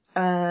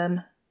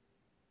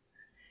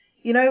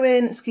 you know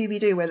in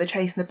Scooby-Doo where they're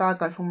chasing the bad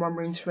guy from one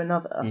room to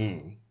another,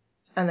 and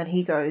then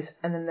he goes,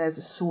 and then there's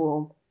a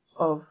swarm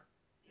of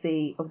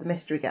the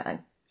mystery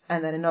gang,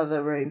 and then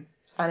another room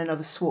and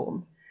another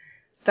swarm.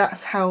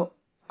 That's how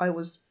I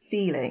was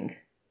feeling,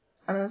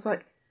 and I was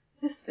like,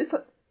 there's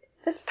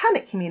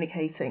panic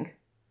communicating.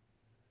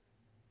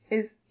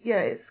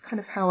 It's kind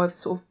of how I've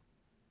sort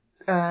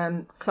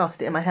of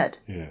classed it in my head.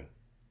 Yeah.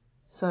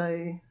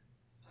 So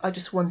I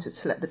just wanted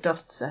to let the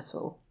dust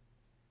settle,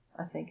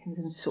 I think, and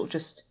then sort of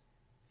just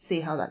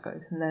see how that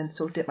goes, and then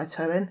sort of dip my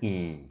toe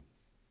in.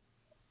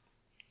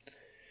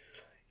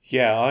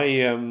 Yeah,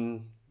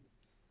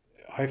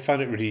 I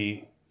found it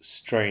really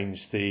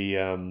strange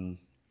the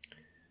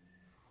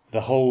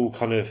whole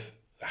kind of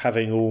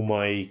having all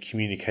my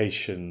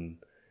communication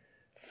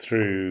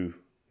through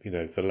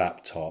the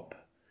laptop,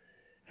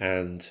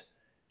 and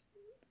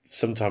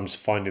sometimes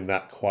finding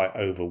that quite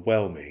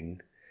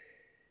overwhelming.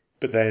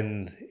 But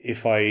then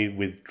if I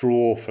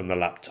withdraw from the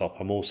laptop,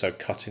 I'm also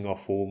cutting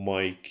off all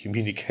my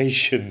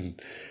communication.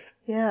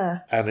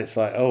 Yeah. And it's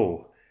like,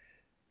 so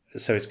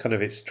it's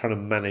trying to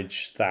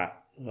manage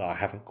that. I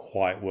haven't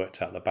quite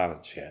worked out the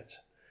balance yet.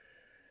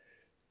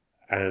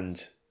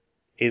 And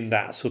in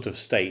that sort of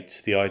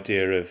state, the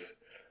idea of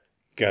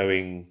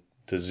going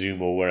to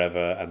Zoom or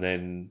wherever and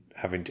then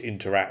having to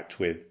interact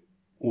with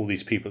all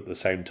these people at the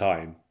same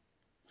time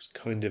was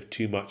kind of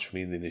too much for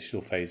me in the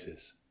initial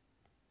phases.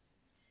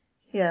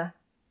 Yeah,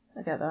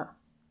 I get that.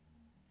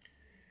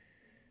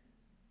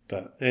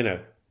 But, now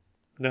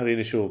the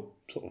initial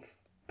sort of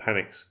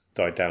panics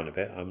died down a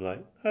bit, I'm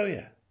like, oh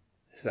yeah,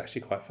 this is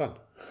actually quite fun.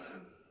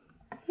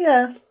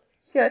 Yeah,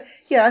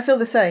 I feel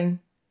the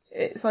same.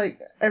 It's like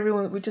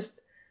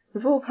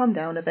we've all come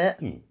down a bit,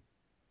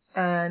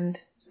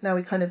 and now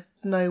we kind of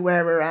know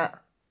where we're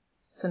at,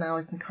 so now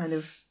I can kind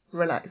of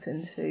relax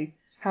into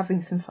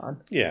having some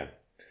fun. Yeah.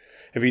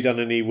 Have you done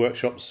any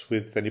workshops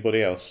with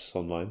anybody else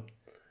online?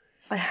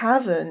 I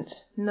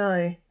haven't,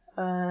 no.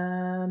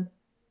 I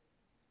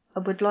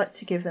would like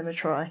to give them a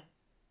try,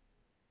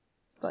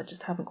 but I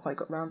just haven't quite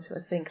got round to it.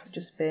 I think I've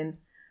just been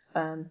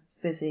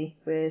busy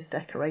with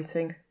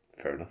decorating.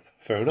 Fair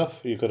enough.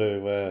 You've got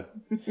to.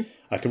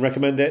 I can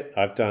recommend it.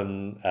 I've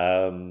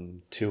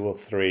done 2 or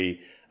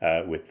 3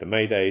 with the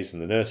Maydays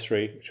and the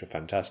nursery, which were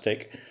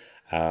fantastic.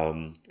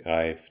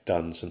 I've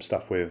done some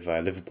stuff with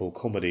Liverpool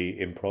Comedy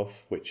Improv,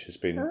 which has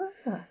been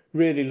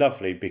really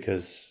lovely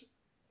because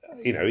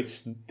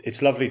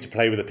it's lovely to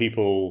play with the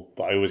people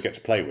that I always get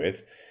to play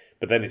with,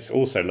 but then it's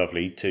also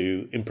lovely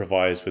to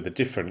improvise with a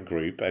different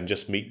group and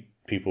just meet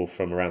people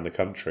from around the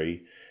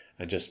country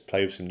and just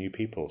play with some new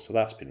people. So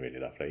that's been really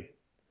lovely.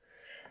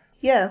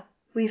 Yeah,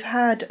 we've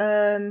had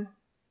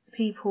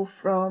people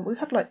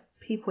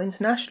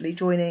internationally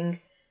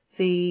joining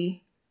the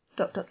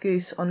Duck Duck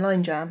Goose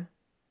online jam,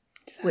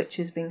 which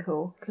has been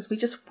cool because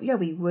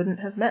we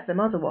wouldn't have met them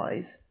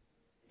otherwise.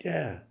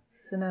 Yeah.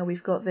 So now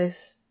we've got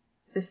this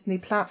new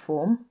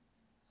platform.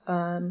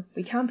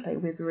 We can play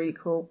with really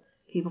cool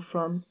people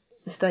from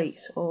the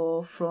States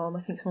or from,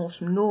 I think someone was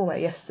from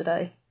Norway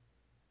yesterday.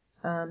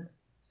 So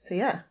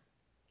yeah,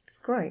 it's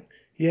great.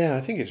 Yeah,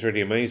 I think it's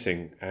really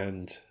amazing.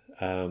 And,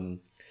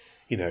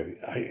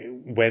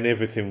 when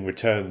everything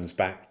returns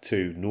back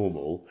to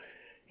normal,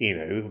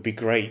 it would be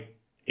great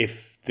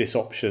if this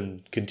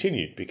option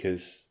continued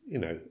because,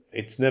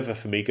 it's never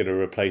for me going to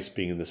replace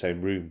being in the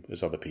same room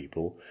as other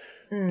people.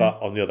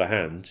 But on the other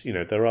hand,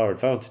 there are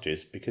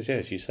advantages because, yeah,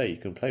 as you say, you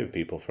can play with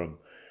people from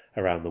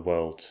around the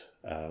world,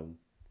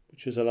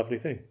 which is a lovely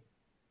thing.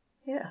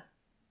 Yeah.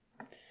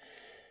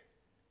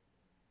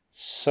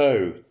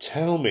 So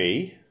tell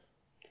me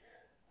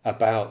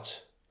about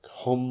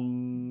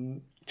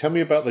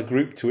the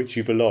group to which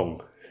you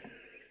belong.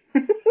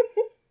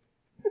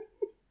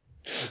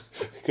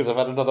 Because I've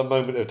had another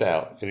moment of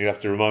doubt, and you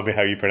have to remind me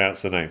how you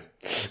pronounce the name.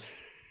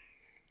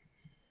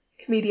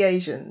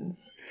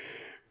 Comediasians.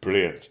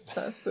 Brilliant.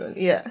 That's one,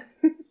 yeah.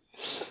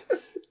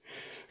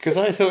 Because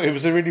I thought it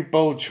was a really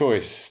bold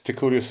choice to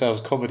call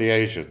yourselves Comedy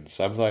Asians.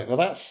 I'm like, well,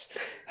 that's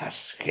a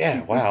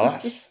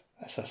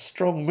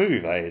strong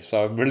move, that is.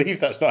 So I'm relieved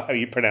that's not how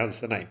you pronounce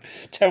the name.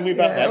 Tell me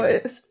about that.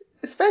 Well,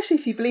 especially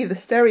if you believe the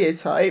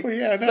stereotype. Well,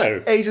 yeah, I know.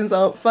 That Asians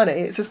aren't funny.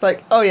 It's just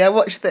like, oh yeah,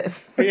 watch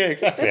this. Yeah,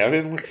 exactly. I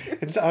mean,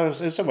 in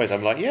some ways,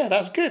 I'm like, yeah,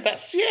 that's good.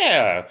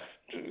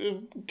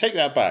 take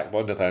that back.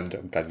 On the other hand,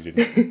 I'm glad you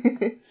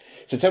didn't.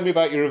 So tell me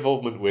about your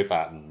involvement with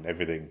that and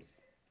everything.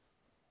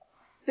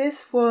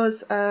 This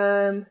was,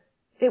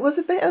 it was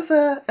a bit of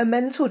a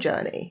mental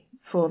journey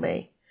for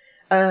me,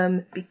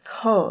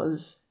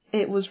 because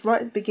it was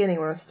right at the beginning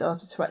when I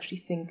started to actually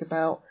think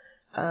about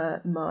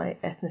my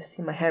ethnicity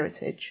and my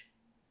heritage,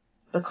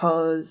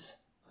 because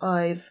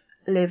I've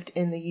lived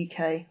in the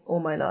UK all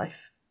my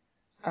life,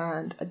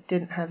 and I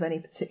didn't have any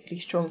particularly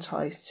strong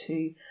ties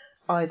to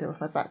either of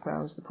my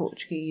backgrounds, the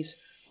Portuguese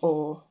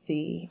or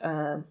the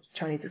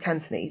Chinese or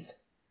Cantonese.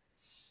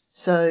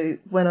 So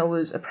when I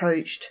was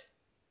approached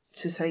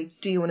to say,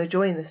 do you want to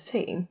join this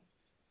team?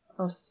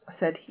 I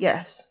said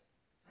yes.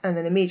 And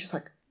then immediately was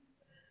like,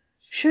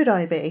 should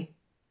I be?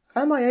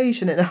 Am I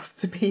Asian enough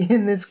to be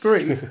in this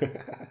group?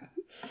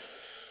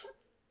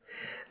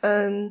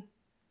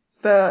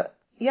 But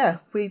yeah,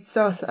 we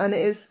started, and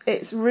it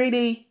was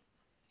really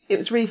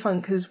fun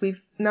because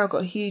we've now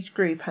got a huge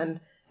group, and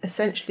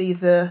essentially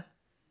the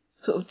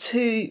sort of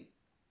two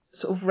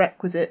sort of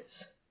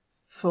requisites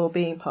for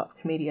being part of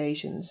Comedy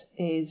Asians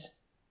is,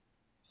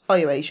 are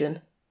you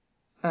Asian?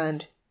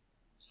 And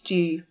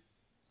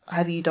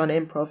have you done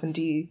improv, and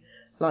do you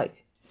like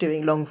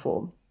doing long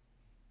form?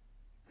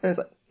 And it's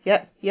like,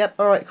 yep,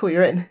 all right, cool,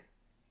 you're in.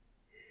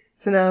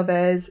 So now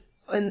there's,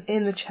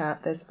 in the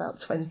chat, there's about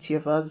 20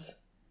 of us,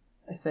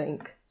 I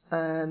think.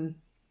 Yeah,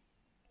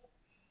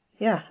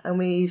 and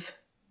we're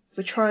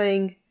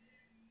trying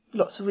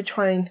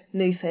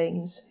new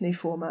things, new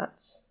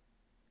formats.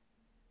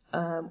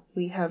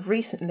 We have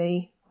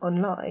recently,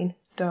 online,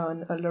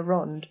 done a La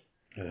Ronde,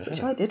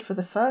 which I did for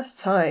the first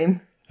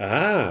time.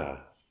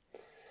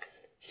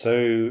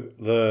 So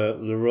the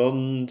La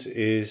Ronde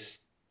is,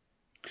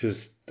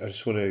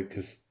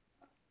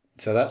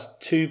 so that's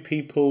two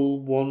people,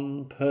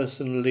 one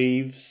person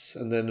leaves,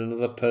 and then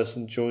another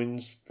person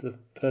joins the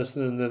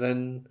person, and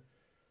then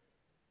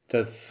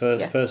the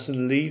first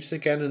person leaves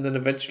again, and then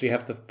eventually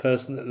have the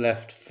person that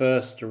left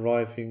first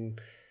arriving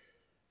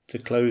to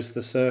close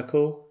the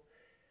circle.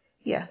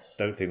 Yes.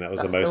 I don't think that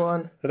was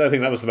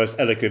the most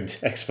elegant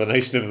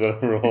explanation of the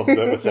Ronde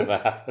that was ever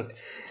happened.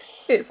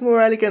 It's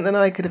more elegant than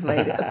I could have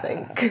made it, I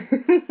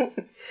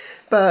think.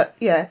 But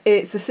yeah,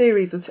 it's a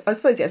series of,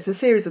 it's a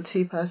series of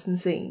two-person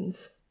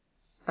scenes,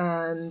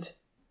 and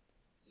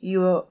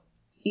you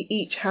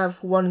each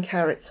have one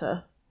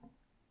character,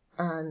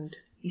 and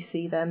you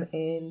see them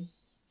in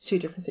two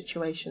different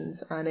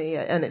situations, and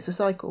it's a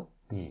cycle.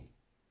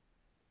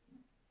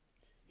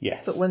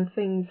 Yes. But when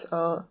things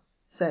are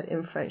said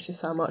in French, they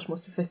sound much more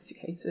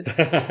sophisticated.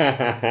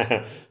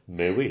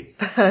 Mais oui.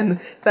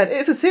 Then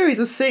it's a series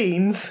of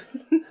scenes.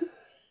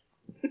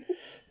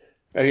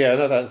 Oh yeah,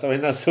 no,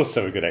 that's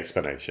also a good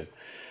explanation.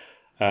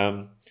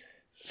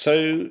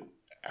 So,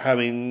 I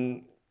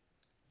mean,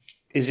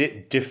 is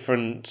it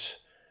different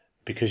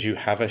because you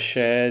have a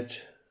shared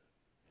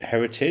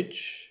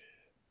heritage?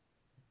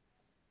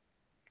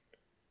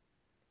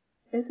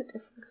 Is it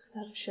different because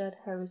we have a shared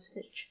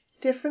heritage?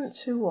 Different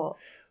to what?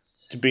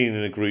 To being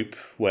in a group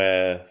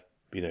where,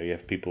 you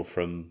have people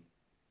from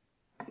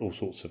all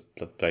sorts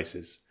of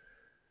places.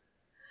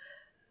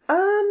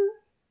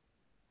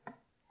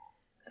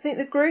 I think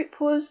the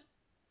group was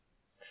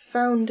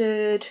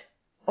founded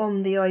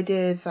on the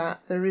idea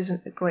that there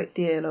isn't a great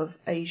deal of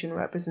Asian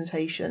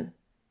representation,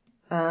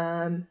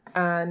 and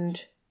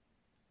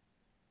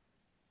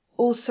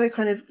also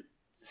kind of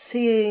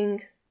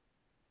seeing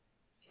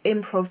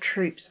improv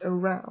troupes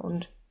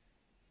around.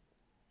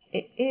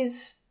 It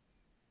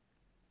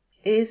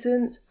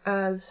isn't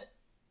as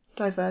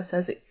diverse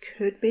as it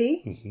could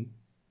be.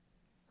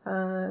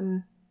 Mm-hmm.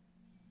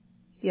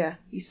 Yeah,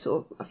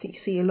 I think you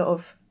see a lot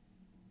of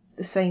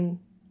the same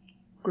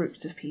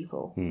groups of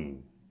people.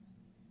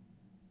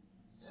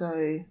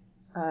 So,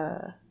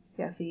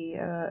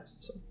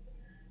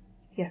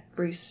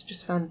 Bruce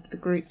just found the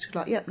group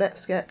to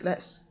let's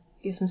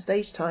give some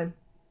stage time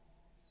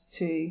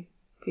to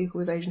people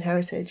with Asian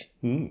heritage.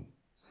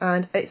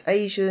 And it's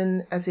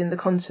Asian as in the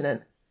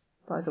continent,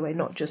 by the way,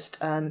 not just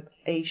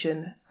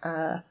Asian,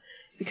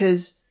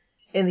 because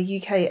in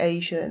the UK,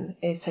 Asian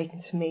is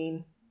taken to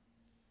mean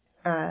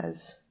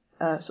as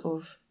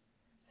sort of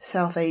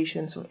South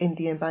Asian, sort of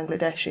Indian,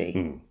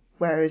 Bangladeshi,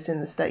 whereas in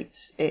the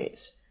States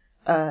it's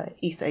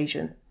East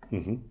Asian.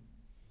 Mm-hmm.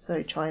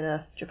 So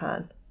China,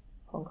 Japan,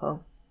 Hong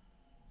Kong.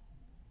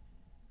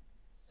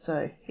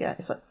 So yeah,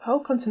 it's like the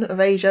whole continent of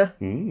Asia.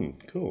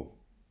 Cool.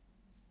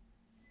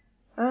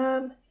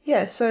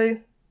 Yeah, so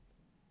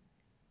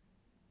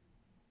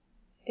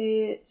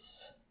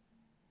it's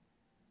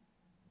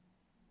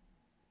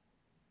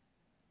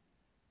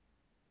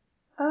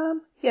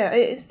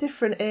it's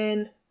different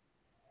in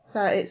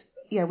that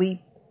we are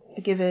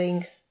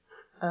giving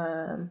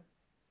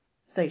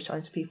stage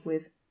time to people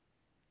with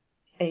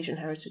Asian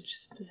heritage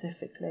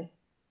specifically.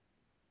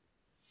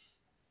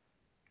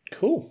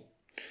 Cool.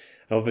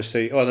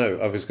 Obviously,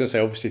 I was going to say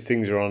obviously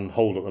things are on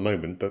hold at the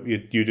moment, but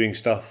you're doing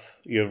stuff,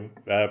 you're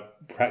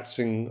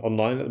practicing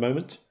online at the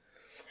moment?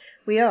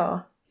 We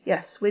are,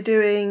 yes. We're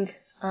doing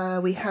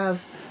We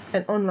have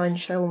an online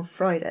show on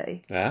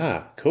Friday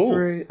Cool.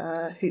 through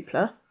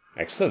Hoopla.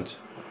 Excellent.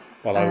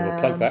 Well, I will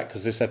plug that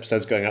because this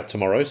episode's going out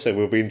tomorrow, so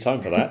we'll be in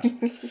time for that.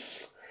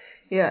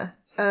 Yeah.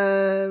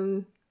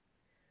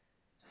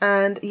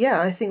 And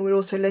yeah, I think we're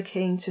also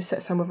looking to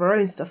set some of our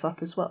own stuff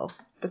up as well,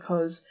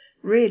 because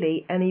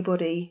really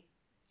anybody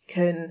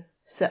can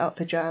set up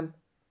a jam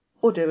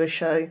or do a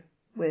show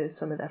with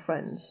some of their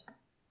friends,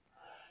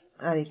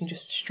 and you can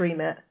just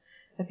stream it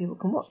and people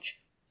can watch.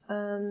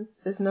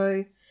 There's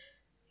no,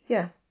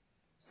 yeah,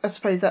 I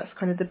suppose that's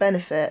kind of the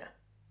benefit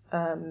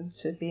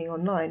to being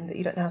online, that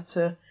you don't have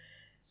to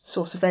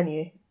source a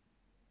venue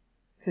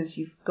because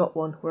you've got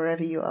one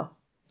wherever you are.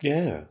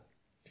 Yeah.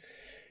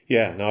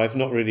 Yeah, no, I've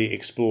not really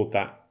explored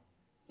that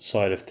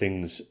side of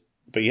things,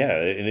 but yeah,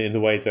 in the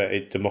way that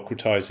it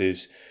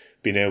democratizes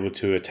being able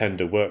to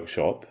attend a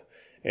workshop,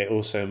 it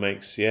also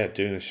makes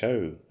doing a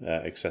show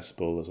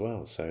accessible as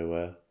well.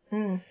 So,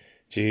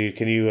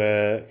 can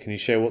you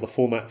share what the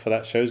format for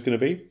that show is going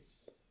to be?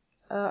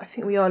 I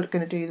think we are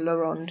going to do the La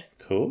Ronde.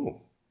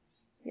 Cool.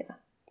 Yeah.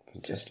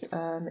 Fantastic.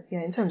 Just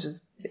in terms of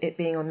it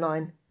being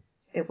online,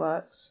 it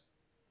works.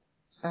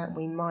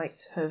 We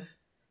might have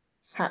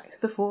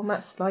hacked the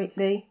format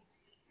slightly.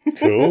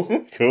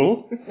 Cool.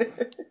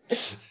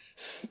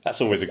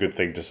 That's always a good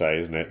thing to say,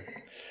 isn't it?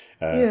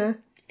 Yeah. In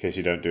case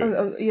you don't do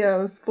it. I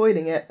was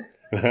spoiling it.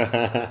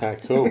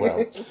 Cool.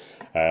 Well,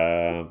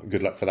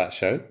 good luck for that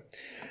show.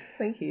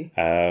 Thank you.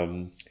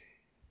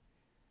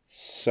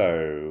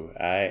 So,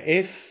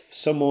 if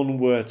someone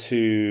were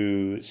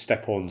to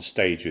step on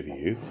stage with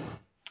you,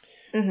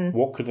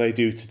 what could they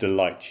do to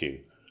delight you?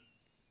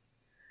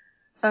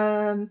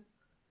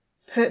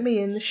 Put me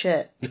in the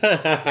shit.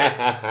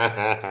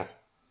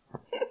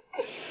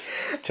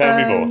 Tell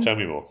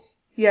me more.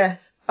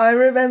 Yes, I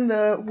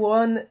remember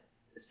one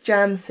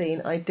jam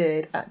scene I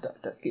did at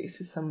Duck Duck Goose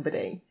with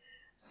somebody,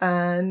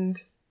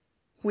 and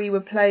we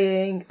were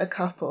playing a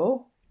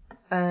couple,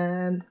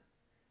 and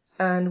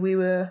I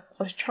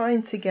was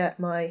trying to get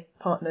my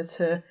partner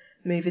to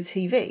move a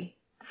TV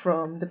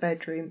from the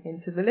bedroom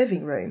into the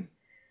living room,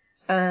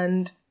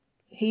 and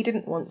he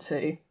didn't want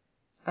to,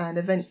 and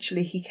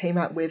eventually he came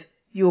out with,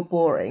 "You're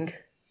boring,"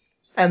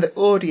 and the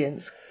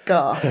audience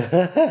gasped.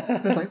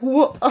 I was like,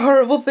 what a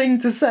horrible thing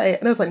to say.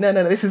 And I was like, no,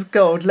 this is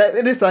gold.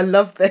 I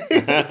love this.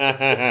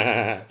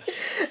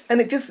 And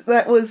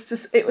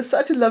it was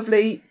such a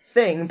lovely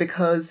thing,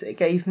 because it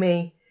gave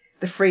me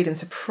the freedom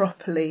to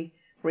properly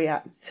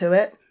react to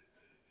it.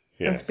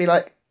 Yeah. And to be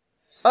like,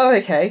 oh,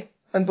 okay,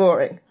 I'm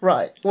boring.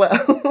 Right, well.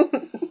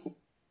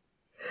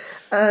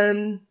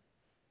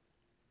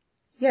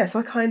 So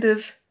I kind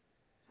of,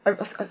 I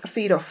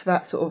feed off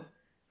that sort of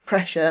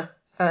pressure,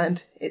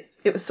 and it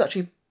was such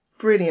a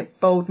brilliant,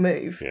 bold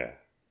move. Yeah.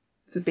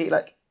 To be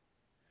like,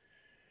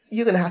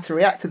 you're going to have to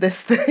react to this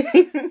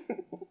thing.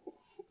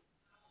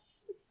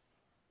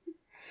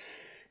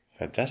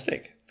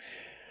 Fantastic.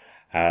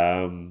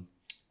 And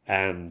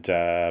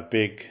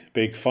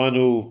big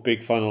final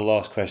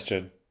last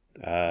question.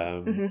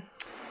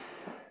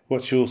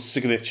 What's your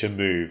signature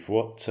move?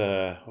 What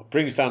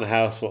brings down the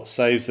house? What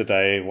saves the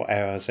day? What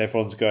has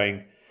everyone's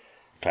going?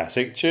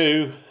 Classic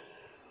Chew.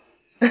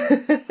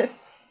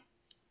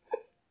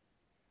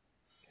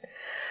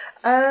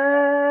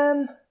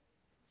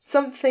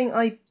 Something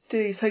I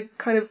do. So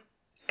kind of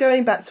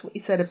going back to what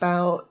you said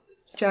about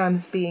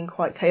jams being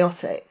quite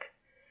chaotic.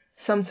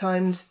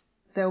 Sometimes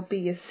there'll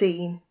be a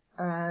scene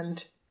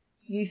and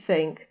you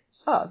think,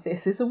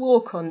 this is a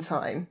walk-on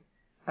time.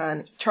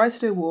 And you try to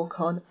do a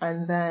walk-on,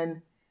 and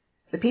then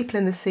the people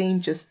in the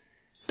scene just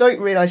don't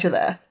realise you're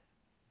there.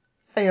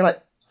 And you're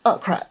like, oh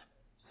crap.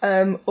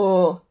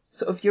 Or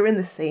sort of you're in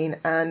the scene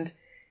and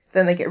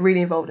then they get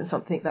really involved in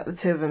something that the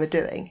two of them are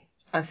doing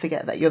and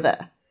forget that you're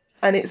there.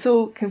 And it's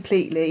all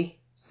completely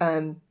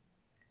innocent.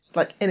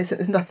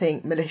 There's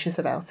nothing malicious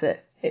about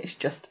it. It's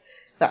just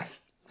that's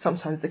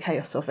sometimes the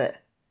chaos of it.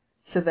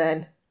 So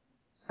then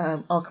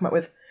I'll come up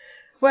with,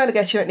 well, I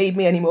guess you don't need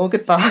me anymore.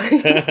 Goodbye.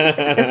 And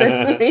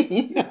then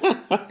leave.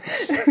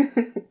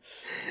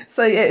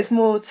 So yeah, it's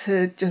more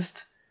to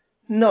just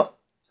not.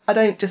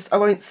 I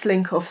won't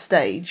slink off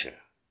stage. Yeah.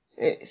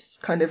 It's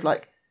kind of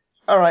like,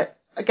 all right,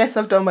 I guess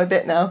I've done my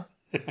bit now.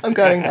 I'm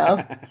going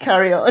now.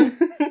 Carry on.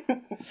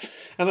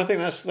 And I think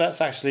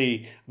that's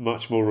actually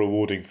much more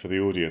rewarding for the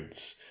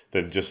audience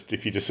than just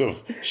if you just sort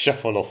of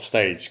shuffle off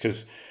stage,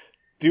 because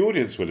the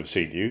audience will have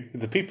seen you.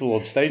 The people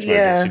on stage may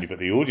have not seen you, but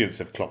the audience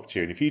have clocked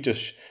you. And if you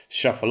just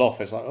shuffle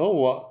off, it's like,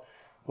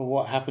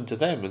 what happened to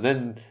them? And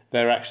then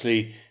they're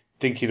actually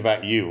thinking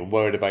about you and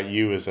worried about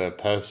you as a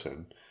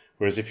person.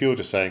 Whereas if you're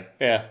just saying,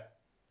 yeah,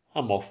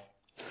 I'm off,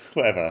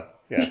 whatever,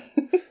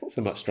 it's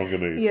a much stronger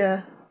move.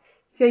 Yeah.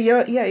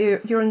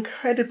 You're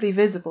incredibly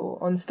visible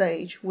on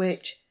stage,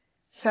 which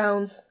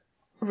sounds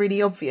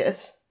really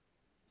obvious,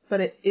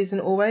 but it isn't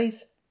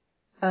always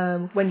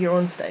when you're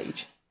on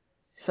stage.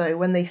 So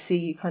when they see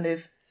you kind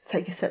of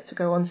take a step to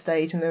go on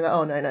stage and they're like,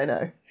 oh, no.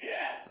 Yeah.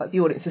 Like the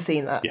audience has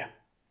seen that. Yeah.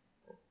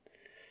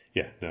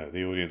 Yeah, no,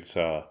 the audience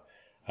are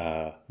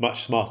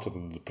much smarter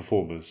than the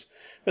performers.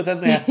 But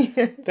then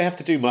they have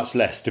to do much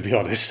less, to be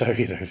honest. So,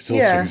 it's all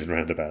swings and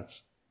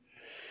roundabouts.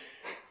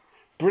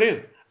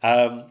 Brilliant.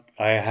 I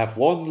have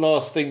one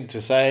last thing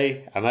to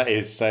say, and that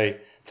is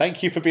say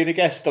thank you for being a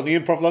guest on the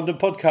Improv London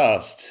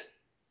podcast.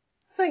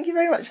 Thank you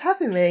very much for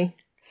having me.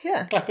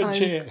 Yeah. Clap and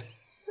cheer.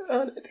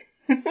 Honoured.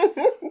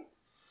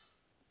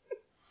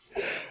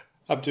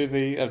 I'm doing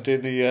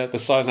the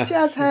sign language.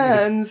 Jazz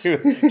hands.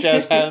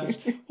 Jazz hands,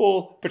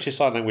 or British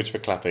Sign Language for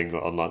clapping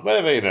online.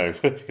 Whatever,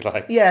 if you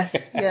like. Yes,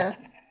 yeah.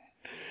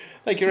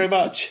 Thank you very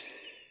much.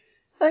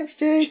 Thanks,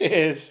 Stu.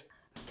 Cheers.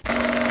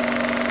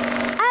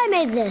 I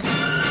made this.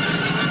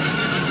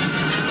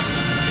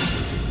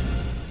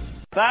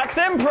 That's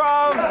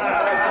improv!